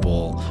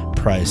affordable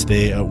price.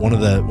 They one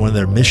of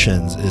their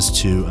missions is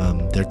to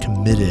they're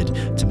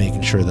committed to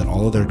making sure that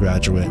all of their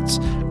graduates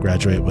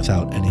graduate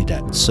without any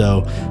debt.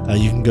 So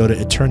you can go to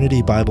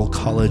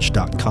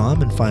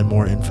eternitybiblecollege.com and find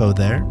more info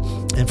there.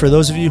 And for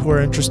those of you who are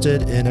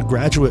interested in a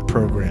graduate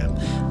program,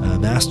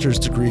 master's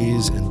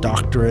degrees and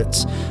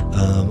doctorates,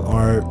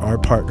 our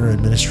partner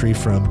in ministry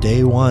from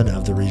day one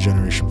of the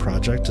Regeneration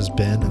Project has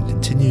been and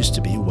continues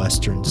to be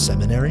Western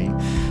Seminary.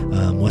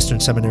 Western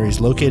Seminary is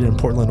located in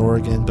Portland,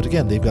 Oregon, but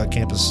again, they've got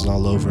campuses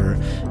all over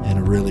and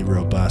a really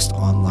robust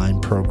online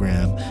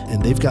program.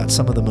 And they've got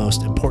some of the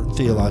most important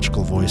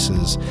theological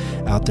voices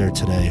out there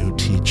today who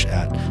teach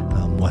at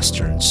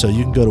Western. So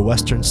you can go to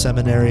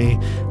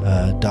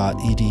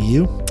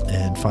westernseminary.edu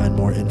and find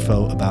more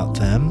info about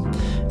them.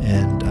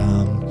 And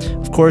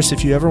of course,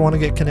 if you ever want to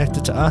get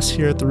connected to us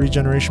here at the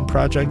Regeneration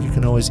Project, you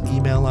can always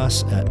email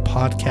us at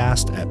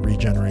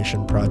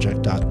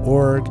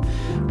podcast@regenerationproject.org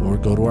or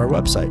go to our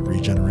website,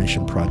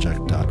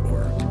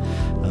 regenerationproject.org.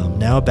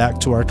 Now back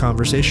to our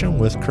conversation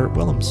with Kurt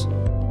Willems.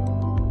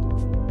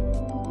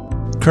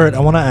 Kurt, I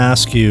want to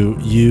ask you,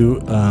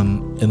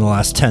 in the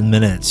last 10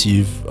 minutes,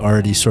 you've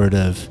already sort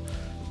of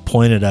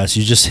pointed us,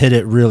 you just hit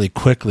it really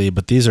quickly,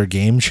 but these are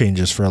game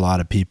changers for a lot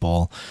of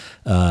people.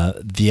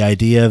 The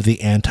idea of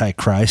the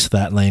Antichrist,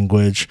 that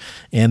language,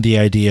 and the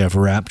idea of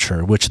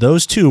rapture, which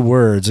those two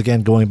words,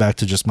 again, going back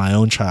to just my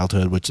own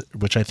childhood,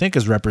 which I think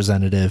is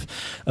representative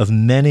of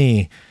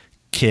many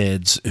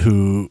kids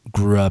who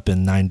grew up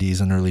in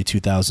 90s and early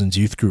 2000s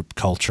youth group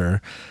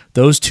culture,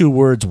 those two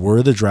words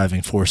were the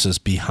driving forces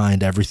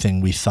behind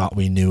everything we thought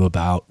we knew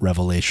about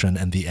Revelation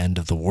and the end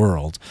of the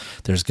world.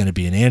 There's going to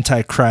be an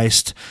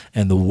Antichrist,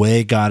 and the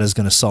way God is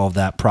going to solve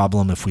that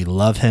problem, if we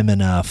love him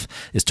enough,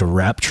 is to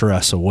rapture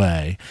us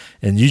away.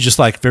 And you just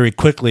very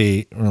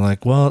quickly were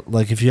like, well,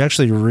 if you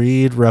actually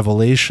read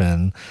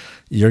Revelation,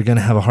 you're going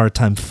to have a hard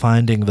time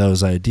finding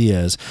those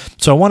ideas.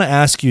 So I want to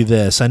ask you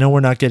this. I know we're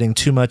not getting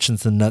too much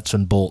into the nuts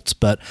and bolts,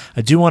 but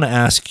I do want to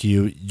ask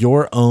you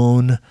your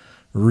own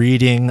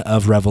reading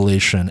of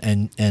Revelation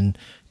and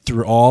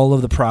through all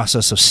of the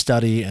process of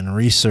study and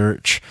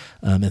research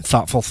and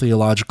thoughtful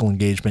theological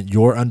engagement,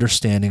 your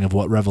understanding of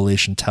what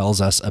Revelation tells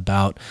us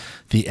about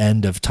the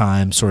end of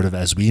time, sort of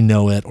as we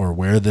know it, or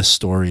where this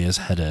story is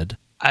headed.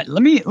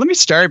 Let me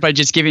start by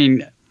just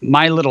giving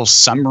my little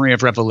summary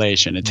of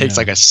Revelation. It takes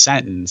like a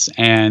sentence.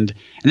 And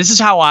this is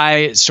how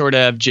I sort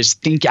of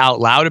just think out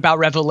loud about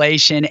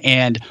Revelation,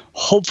 and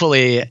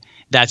hopefully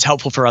that's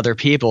helpful for other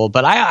people.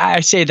 But I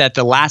say that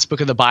the last book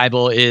of the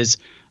Bible is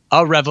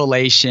a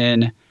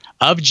revelation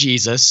of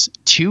Jesus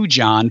to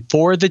John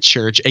for the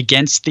church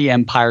against the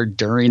empire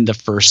during the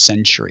first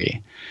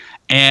century.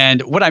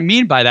 And what I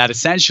mean by that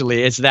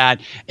essentially is that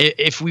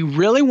if we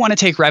really want to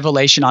take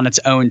Revelation on its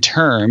own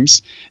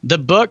terms, the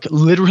book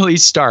literally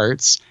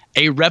starts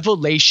a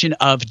revelation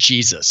of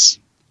Jesus.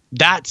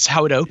 That's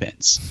how it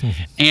opens.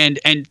 And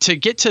to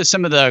get to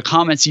some of the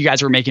comments you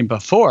guys were making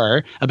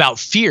before about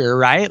fear,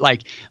 right?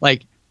 Like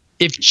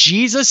if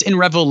Jesus in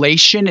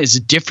Revelation is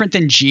different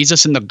than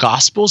Jesus in the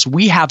Gospels,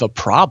 we have a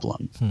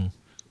problem.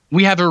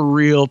 We have a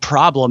real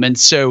problem. And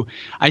so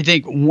I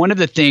think one of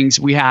the things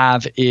we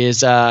have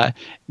is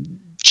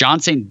John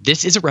saying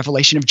this is a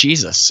revelation of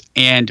Jesus.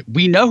 And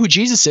we know who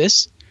Jesus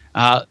is.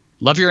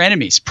 Love your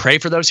enemies, pray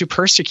for those who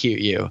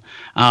persecute you,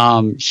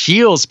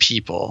 heals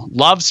people,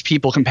 loves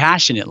people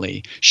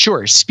compassionately,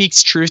 sure,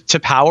 speaks truth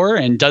to power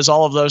and does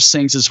all of those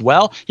things as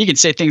well. You can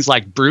say things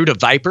like brood of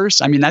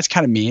vipers. I mean, that's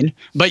kind of mean,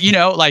 but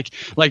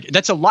like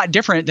that's a lot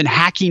different than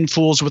hacking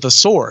fools with a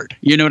sword.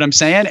 You know what I'm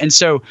saying? And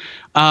so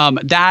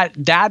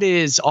that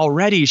is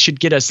already should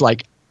get us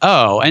like,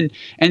 oh, and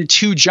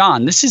to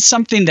John, this is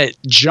something that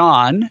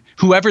John,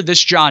 whoever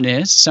this John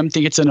is,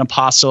 something it's an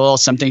apostle,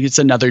 something it's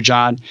another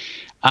John,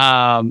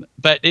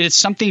 but it is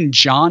something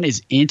John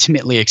is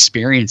intimately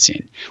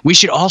experiencing. We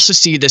should also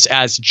see this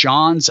as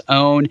John's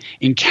own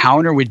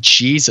encounter with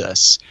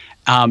Jesus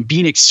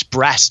being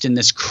expressed in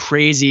this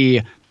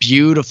crazy,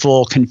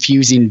 beautiful,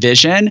 confusing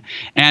vision.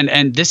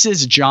 And this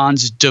is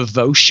John's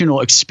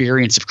devotional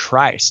experience of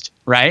Christ,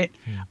 right?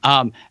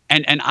 And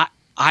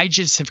I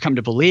just have come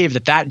to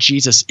believe that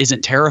Jesus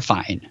isn't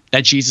terrifying,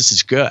 that Jesus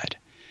is good.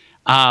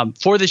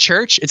 For the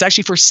church, it's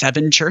actually for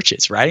 7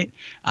 churches, right?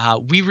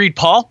 We read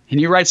Paul, and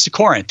he writes to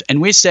Corinth,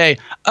 and we say,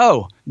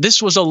 oh,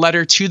 this was a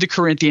letter to the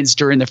Corinthians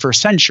during the first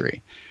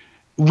century.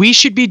 We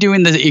should be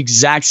doing the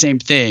exact same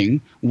thing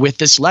with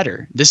this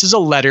letter. This is a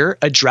letter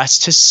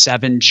addressed to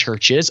 7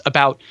 churches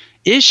about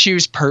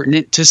issues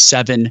pertinent to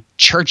 7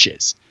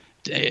 churches.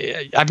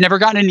 I've never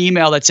gotten an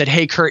email that said,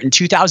 "Hey, Kurt, in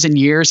 2,000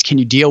 years, can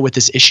you deal with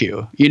this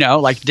issue?"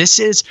 Like this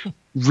is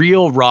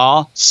real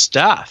raw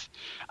stuff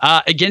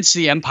against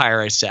the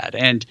empire, I said.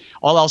 And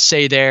all I'll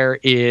say there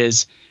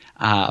is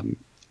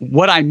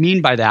what I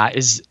mean by that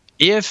is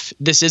if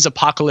this is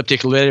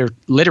apocalyptic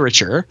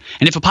literature,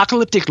 and if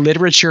apocalyptic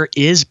literature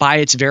is by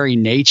its very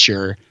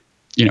nature,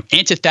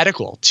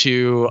 antithetical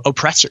to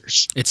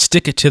oppressors. It's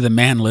stick it to the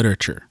man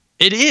literature.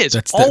 It is.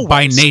 That's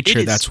by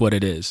nature, that's what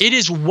it is. It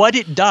is what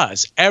it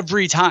does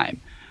every time.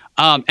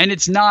 And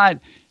it's not,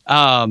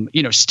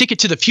 stick it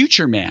to the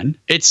future man.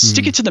 It's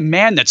stick it to the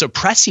man that's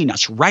oppressing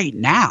us right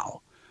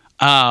now.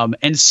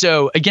 And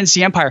so against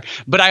the empire.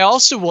 But I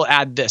also will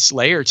add this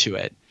layer to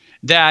it,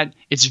 that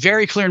it's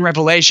very clear in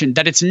Revelation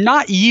that it's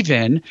not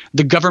even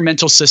the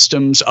governmental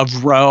systems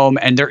of Rome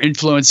and their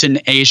influence in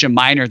Asia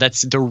Minor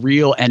that's the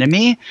real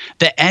enemy.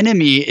 The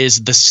enemy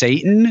is the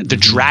Satan, the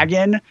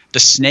dragon, the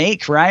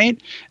snake, right?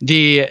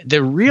 The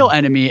real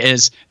enemy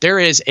is there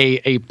is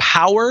a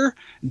power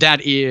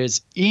that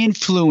is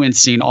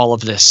influencing all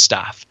of this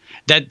stuff.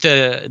 That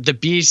the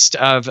beast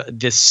of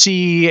the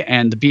sea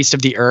and the beast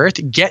of the earth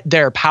get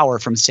their power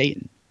from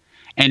Satan.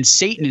 And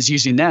Satan is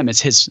using them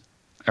as his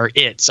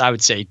I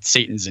would say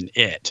Satan's an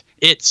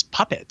it's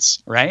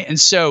puppets, right? And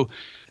so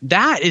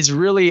that is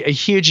really a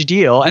huge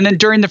deal. And then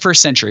during the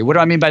first century, what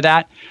do I mean by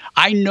that?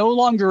 I no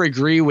longer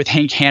agree with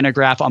Hank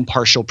Hanegraaff on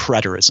partial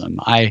preterism.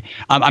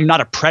 I'm not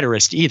a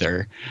preterist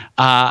either.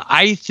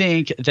 I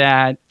think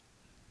that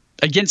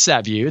against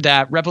that view,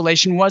 that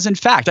Revelation was in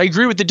fact, I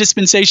agree with the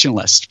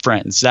dispensationalist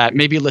friends that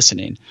may be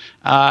listening,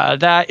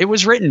 that it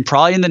was written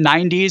probably in the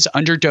 90s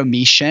under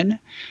Domitian.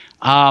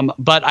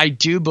 But I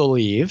do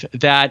believe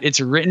that it's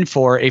written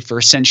for a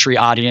first century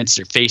audience.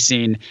 They're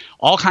facing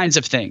all kinds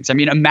of things. I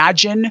mean,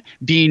 imagine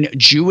being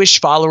Jewish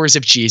followers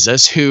of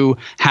Jesus who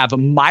have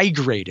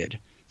migrated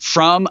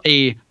from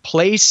a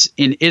place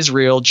in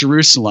Israel,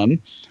 Jerusalem,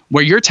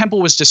 where your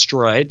temple was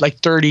destroyed like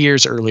 30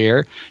 years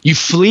earlier. You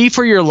flee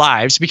for your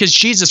lives because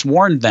Jesus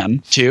warned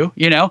them to,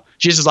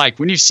 Jesus is like,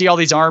 when you see all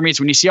these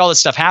armies, when you see all this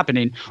stuff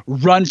happening,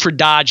 run for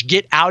Dodge,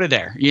 get out of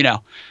there,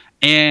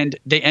 and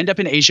they end up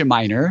in Asia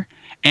Minor.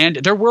 And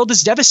their world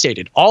is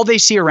devastated. All they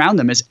see around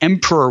them is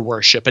emperor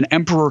worship and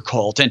emperor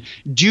cult, and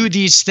do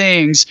these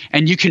things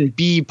and you can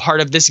be part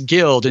of this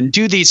guild, and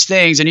do these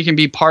things and you can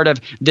be part of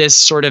this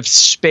sort of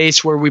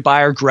space where we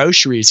buy our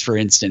groceries, for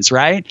instance,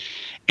 right?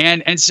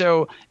 And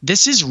so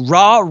this is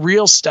raw,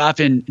 real stuff.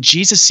 And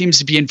Jesus seems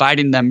to be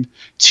inviting them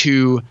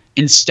to,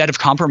 instead of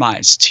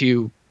compromise,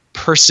 to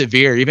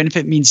persevere, even if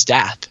it means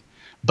death.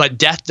 But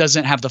death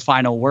doesn't have the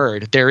final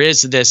word. There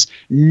is this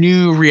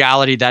new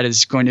reality that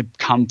is going to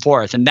come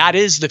forth, and that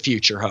is the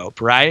future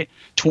hope, right?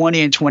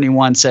 20 and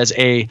 21 says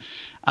a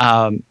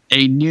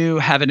new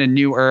heaven and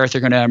new earth are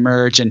going to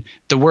emerge, and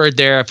the word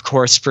there, of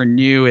course, for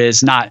new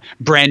is not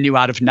brand new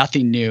out of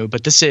nothing new,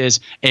 but this is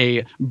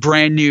a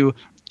brand new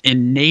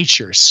in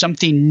nature.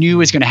 Something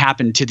new is going to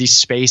happen to these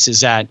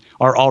spaces that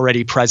are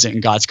already present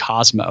in God's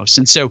cosmos,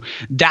 and so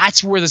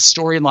that's where the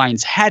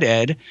storyline's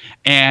headed,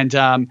 and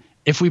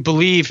if we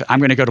believe, I'm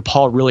going to go to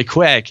Paul really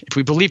quick. If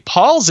we believe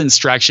Paul's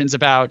instructions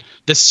about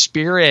the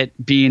Spirit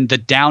being the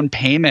down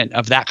payment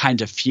of that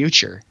kind of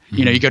future,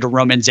 you go to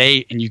Romans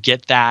 8 and you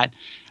get that,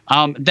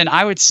 then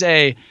I would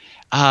say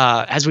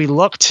as we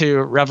look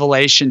to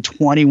Revelation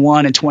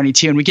 21 and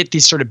 22 and we get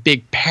these sort of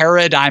big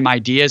paradigm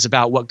ideas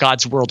about what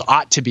God's world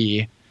ought to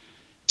be,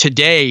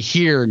 today,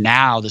 here,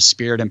 now, the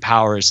Spirit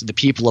empowers the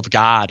people of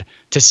God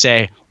to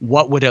say,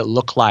 what would it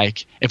look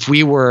like if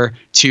we were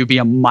to be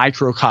a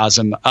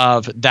microcosm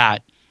of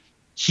that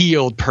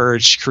healed,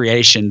 purged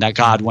creation that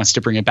God wants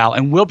to bring about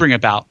and will bring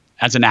about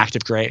as an act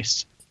of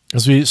grace?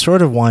 As we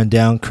sort of wind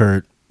down,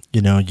 Kurt,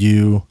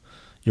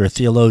 you're a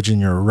theologian,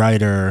 you're a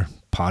writer,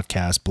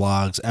 podcasts,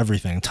 blogs,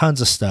 everything,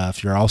 tons of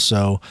stuff. You're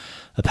also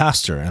a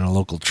pastor in a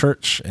local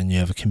church, and you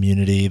have a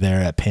community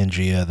there at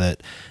Pangea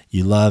that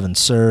you love and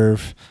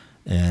serve.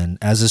 And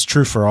as is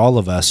true for all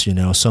of us,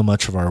 so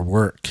much of our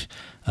work,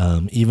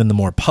 even the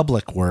more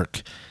public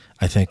work,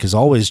 I think, is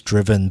always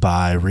driven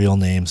by real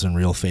names and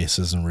real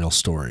faces and real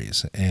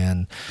stories.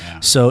 And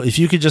so if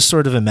you could just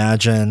sort of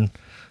imagine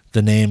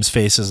the names,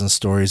 faces, and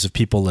stories of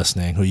people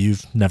listening who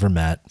you've never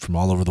met from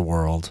all over the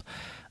world,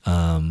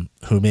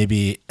 who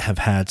maybe have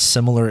had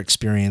similar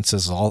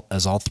experiences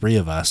as all three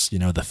of us,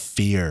 the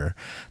fear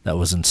that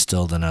was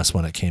instilled in us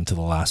when it came to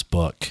the last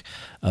book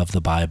of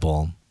the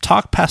Bible.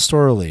 Talk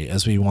pastorally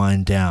as we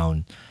wind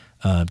down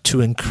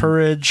to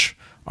encourage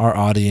our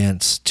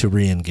audience to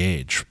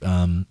re-engage.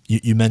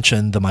 You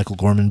mentioned the Michael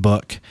Gorman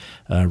book,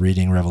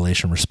 Reading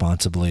Revelation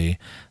Responsibly.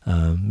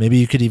 Maybe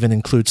you could even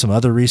include some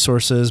other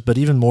resources, but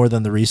even more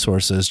than the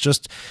resources,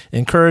 just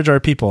encourage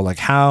our people. Like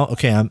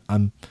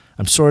I'm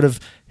sort of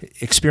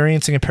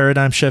experiencing a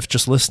paradigm shift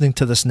just listening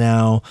to this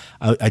now.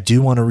 I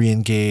do want to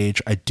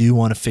re-engage. I do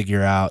want to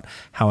figure out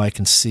how I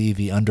can see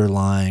the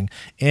underlying,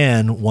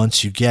 and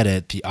once you get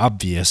it, the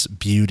obvious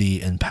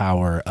beauty and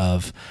power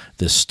of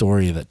this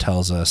story that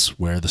tells us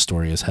where the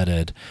story is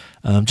headed.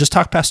 Just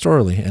talk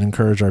pastorally and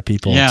encourage our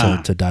people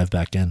to dive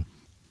back in.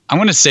 I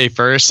want to say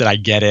first that I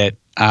get it.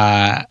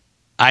 I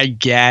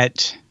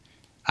get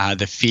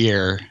the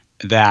fear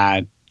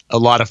that a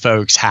lot of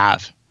folks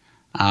have.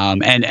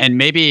 And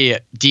maybe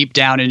deep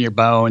down in your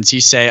bones,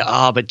 you say,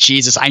 oh, but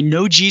Jesus, I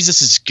know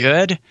Jesus is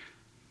good,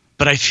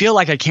 but I feel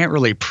like I can't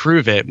really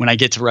prove it when I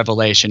get to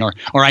Revelation. Or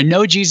I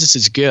know Jesus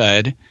is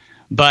good,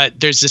 but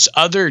there's this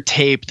other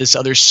tape, this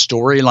other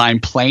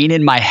storyline playing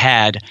in my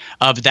head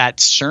of that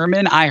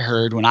sermon I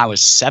heard when I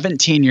was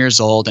 17 years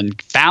old and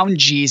found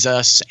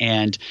Jesus.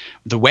 And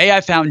the way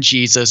I found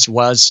Jesus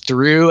was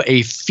through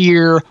a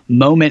fear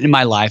moment in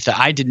my life that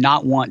I did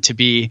not want to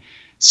be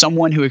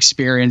someone who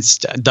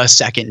experienced the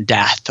second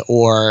death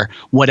or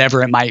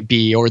whatever it might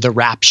be, or the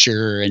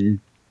rapture and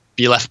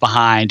be left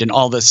behind and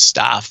all this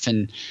stuff.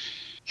 And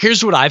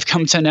here's what I've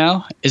come to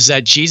know is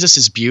that Jesus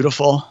is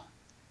beautiful.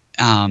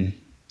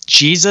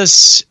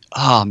 Jesus,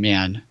 oh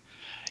man,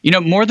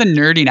 more than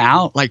nerding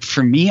out, like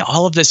for me,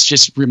 all of this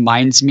just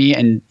reminds me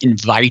and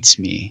invites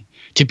me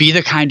to be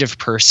the kind of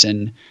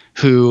person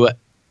who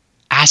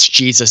asks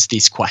Jesus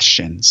these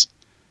questions.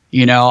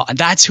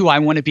 That's who I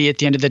want to be at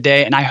the end of the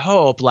day. And I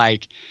hope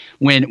like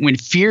when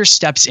fear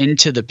steps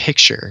into the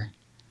picture,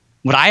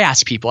 what I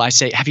ask people, I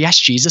say, have you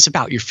asked Jesus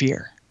about your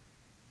fear?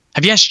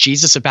 Have you asked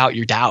Jesus about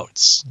your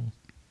doubts?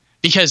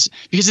 Because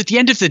at the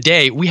end of the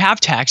day, we have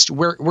text.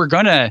 We're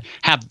going to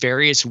have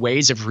various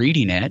ways of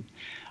reading it.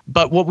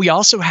 But what we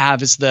also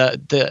have is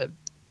the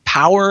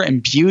power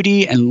and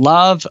beauty and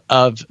love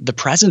of the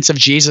presence of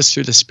Jesus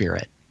through the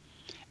Spirit.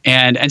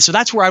 And so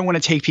that's where I want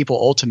to take people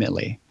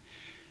ultimately.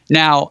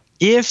 Now,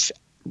 if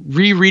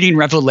rereading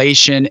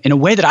Revelation in a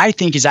way that I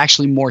think is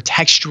actually more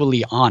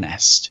textually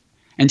honest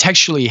and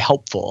textually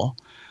helpful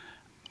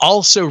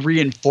also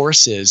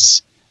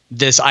reinforces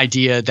this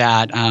idea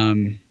that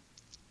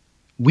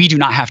we do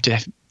not have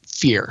to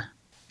fear,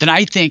 then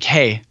I think,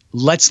 hey,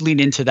 let's lean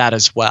into that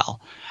as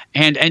well.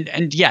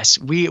 And yes,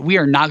 we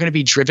are not going to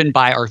be driven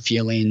by our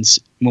feelings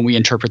when we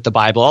interpret the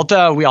Bible,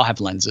 although we all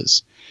have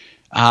lenses.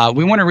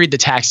 We want to read the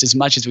text as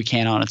much as we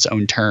can on its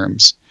own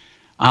terms.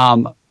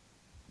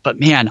 But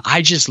man,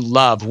 I just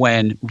love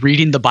when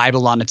reading the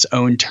Bible on its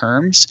own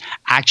terms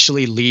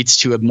actually leads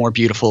to a more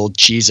beautiful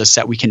Jesus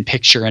that we can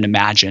picture and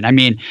imagine. I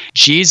mean,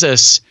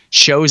 Jesus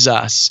shows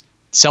us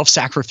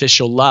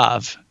self-sacrificial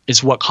love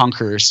is what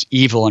conquers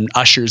evil and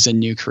ushers in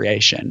new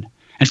creation.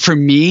 And for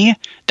me,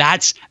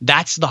 that's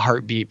the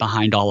heartbeat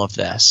behind all of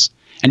this.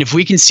 And if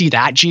we can see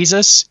that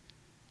Jesus,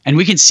 and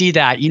we can see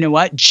that, you know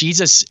what,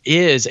 Jesus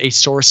is a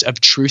source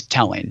of truth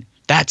telling.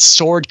 That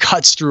sword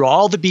cuts through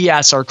all the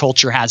BS our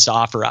culture has to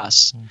offer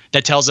us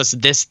that tells us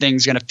this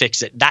thing's going to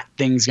fix it, that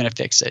thing's going to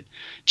fix it.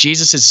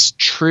 Jesus'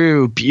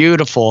 true,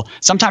 beautiful,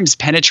 sometimes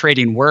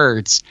penetrating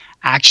words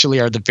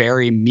actually are the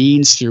very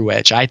means through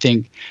which I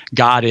think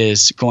God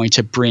is going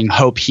to bring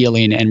hope,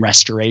 healing, and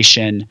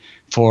restoration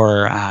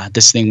for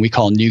this thing we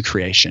call new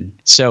creation.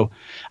 So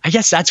I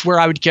guess that's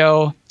where I would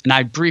go. And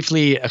a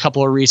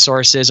couple of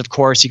resources. Of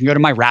course, you can go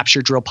to my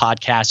Rapture Drill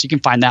podcast. You can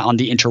find that on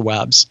the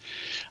interwebs.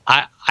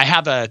 I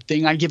have a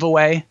thing I give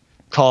away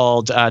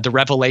called the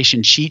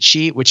Revelation Cheat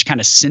Sheet, which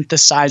kind of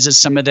synthesizes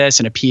some of this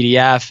in a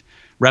PDF,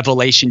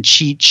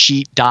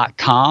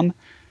 revelationcheatsheet.com.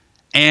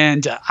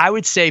 And I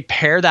would say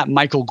pair that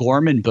Michael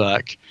Gorman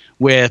book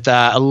with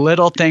a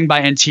little thing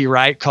by N.T.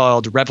 Wright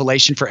called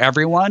Revelation for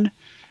Everyone.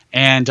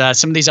 And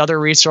some of these other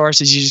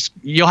resources,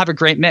 you'll have a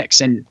great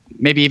mix and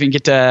maybe even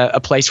get to a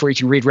place where you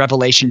can read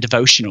Revelation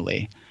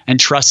devotionally and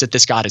trust that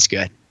this God is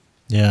good.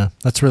 Yeah,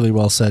 that's really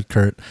well said,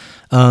 Kurt.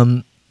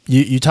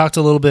 You talked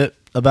a little bit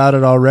about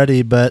it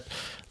already, but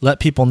let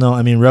people know,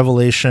 I mean,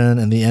 Revelation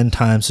and the end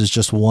times is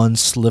just one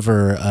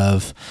sliver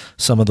of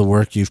some of the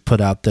work you've put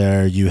out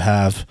there. You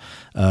have,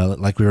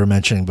 like we were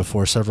mentioning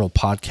before, several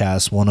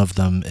podcasts. One of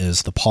them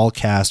is the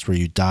Paulcast, where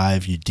you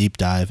deep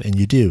dive, and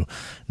you do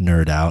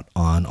nerd out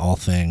on all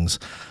things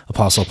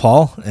Apostle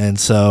Paul. And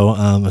so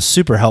it's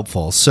super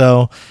helpful.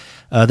 So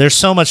there's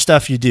so much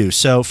stuff you do.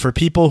 So for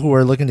people who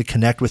are looking to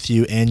connect with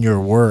you and your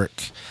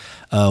work,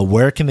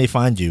 where can they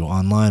find you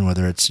online,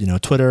 whether it's,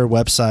 Twitter,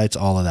 websites,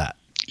 all of that?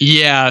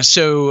 Yeah,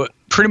 so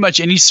pretty much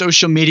any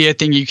social media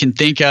thing you can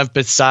think of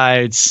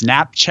besides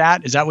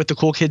Snapchat. Is that what the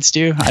cool kids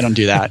do? I don't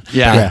do that.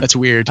 Yeah. That's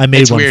weird. I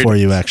made one for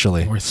you,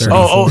 actually.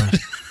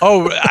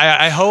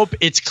 I hope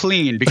it's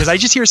clean, because I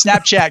just hear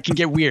Snapchat can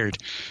get weird.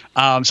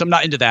 So I'm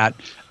not into that.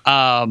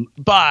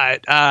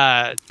 But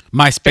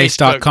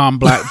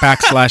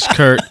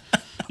MySpace.com/Kurt.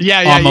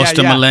 Almost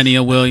a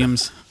Millennia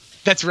Williams.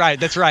 That's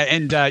right.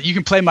 And you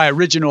can play my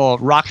original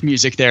rock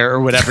music there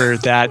or whatever.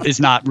 That is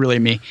not really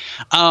me.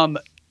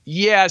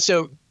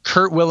 So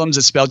Kurt Willems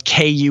is spelled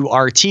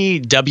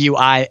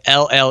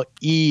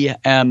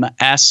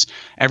KurtWillems.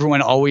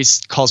 Everyone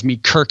always calls me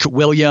Kirk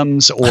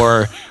Williams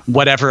or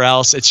whatever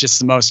else. It's just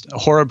the most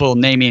horrible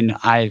naming.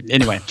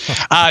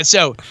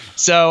 So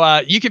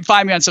you can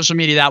find me on social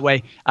media that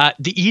way.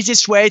 The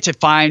easiest way to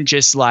find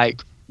just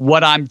like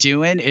what I'm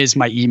doing is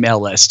my email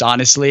list.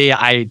 Honestly,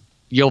 I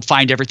you'll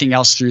find everything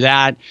else through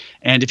that.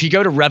 And if you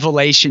go to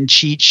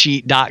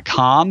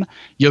revelationcheatsheet.com,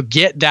 you'll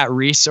get that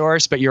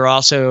resource, but you're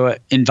also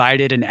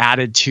invited and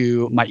added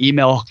to my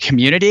email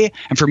community.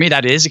 And for me,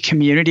 that is a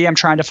community I'm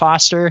trying to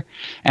foster.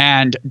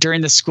 And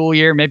during the school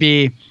year,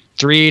 maybe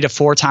 3 to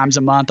 4 times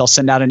a month, I'll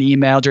send out an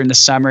email. During the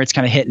summer, it's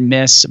kind of hit and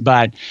miss,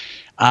 but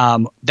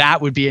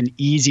that would be an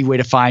easy way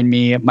to find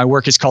me. My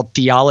work is called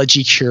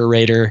Theology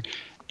Curator.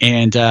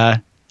 And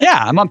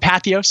I'm on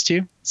Patheos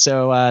too.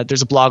 So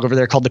there's a blog over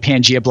there called the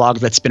Pangea blog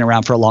that's been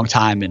around for a long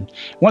time. And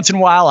once in a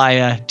while,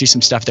 I do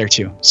some stuff there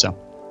too. So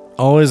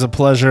always a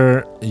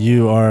pleasure.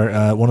 You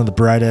are one of the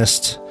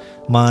brightest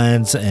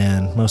minds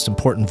and most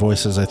important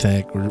voices, I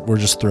think. We're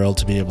just thrilled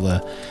to be able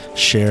to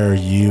share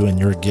you and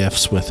your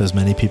gifts with as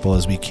many people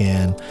as we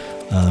can.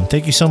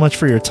 Thank you so much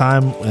for your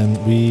time,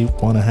 and we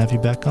want to have you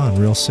back on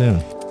real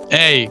soon.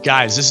 Hey,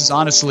 guys, this is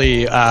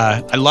honestly,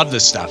 I love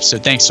this stuff. So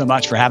thanks so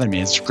much for having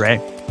me. It's great.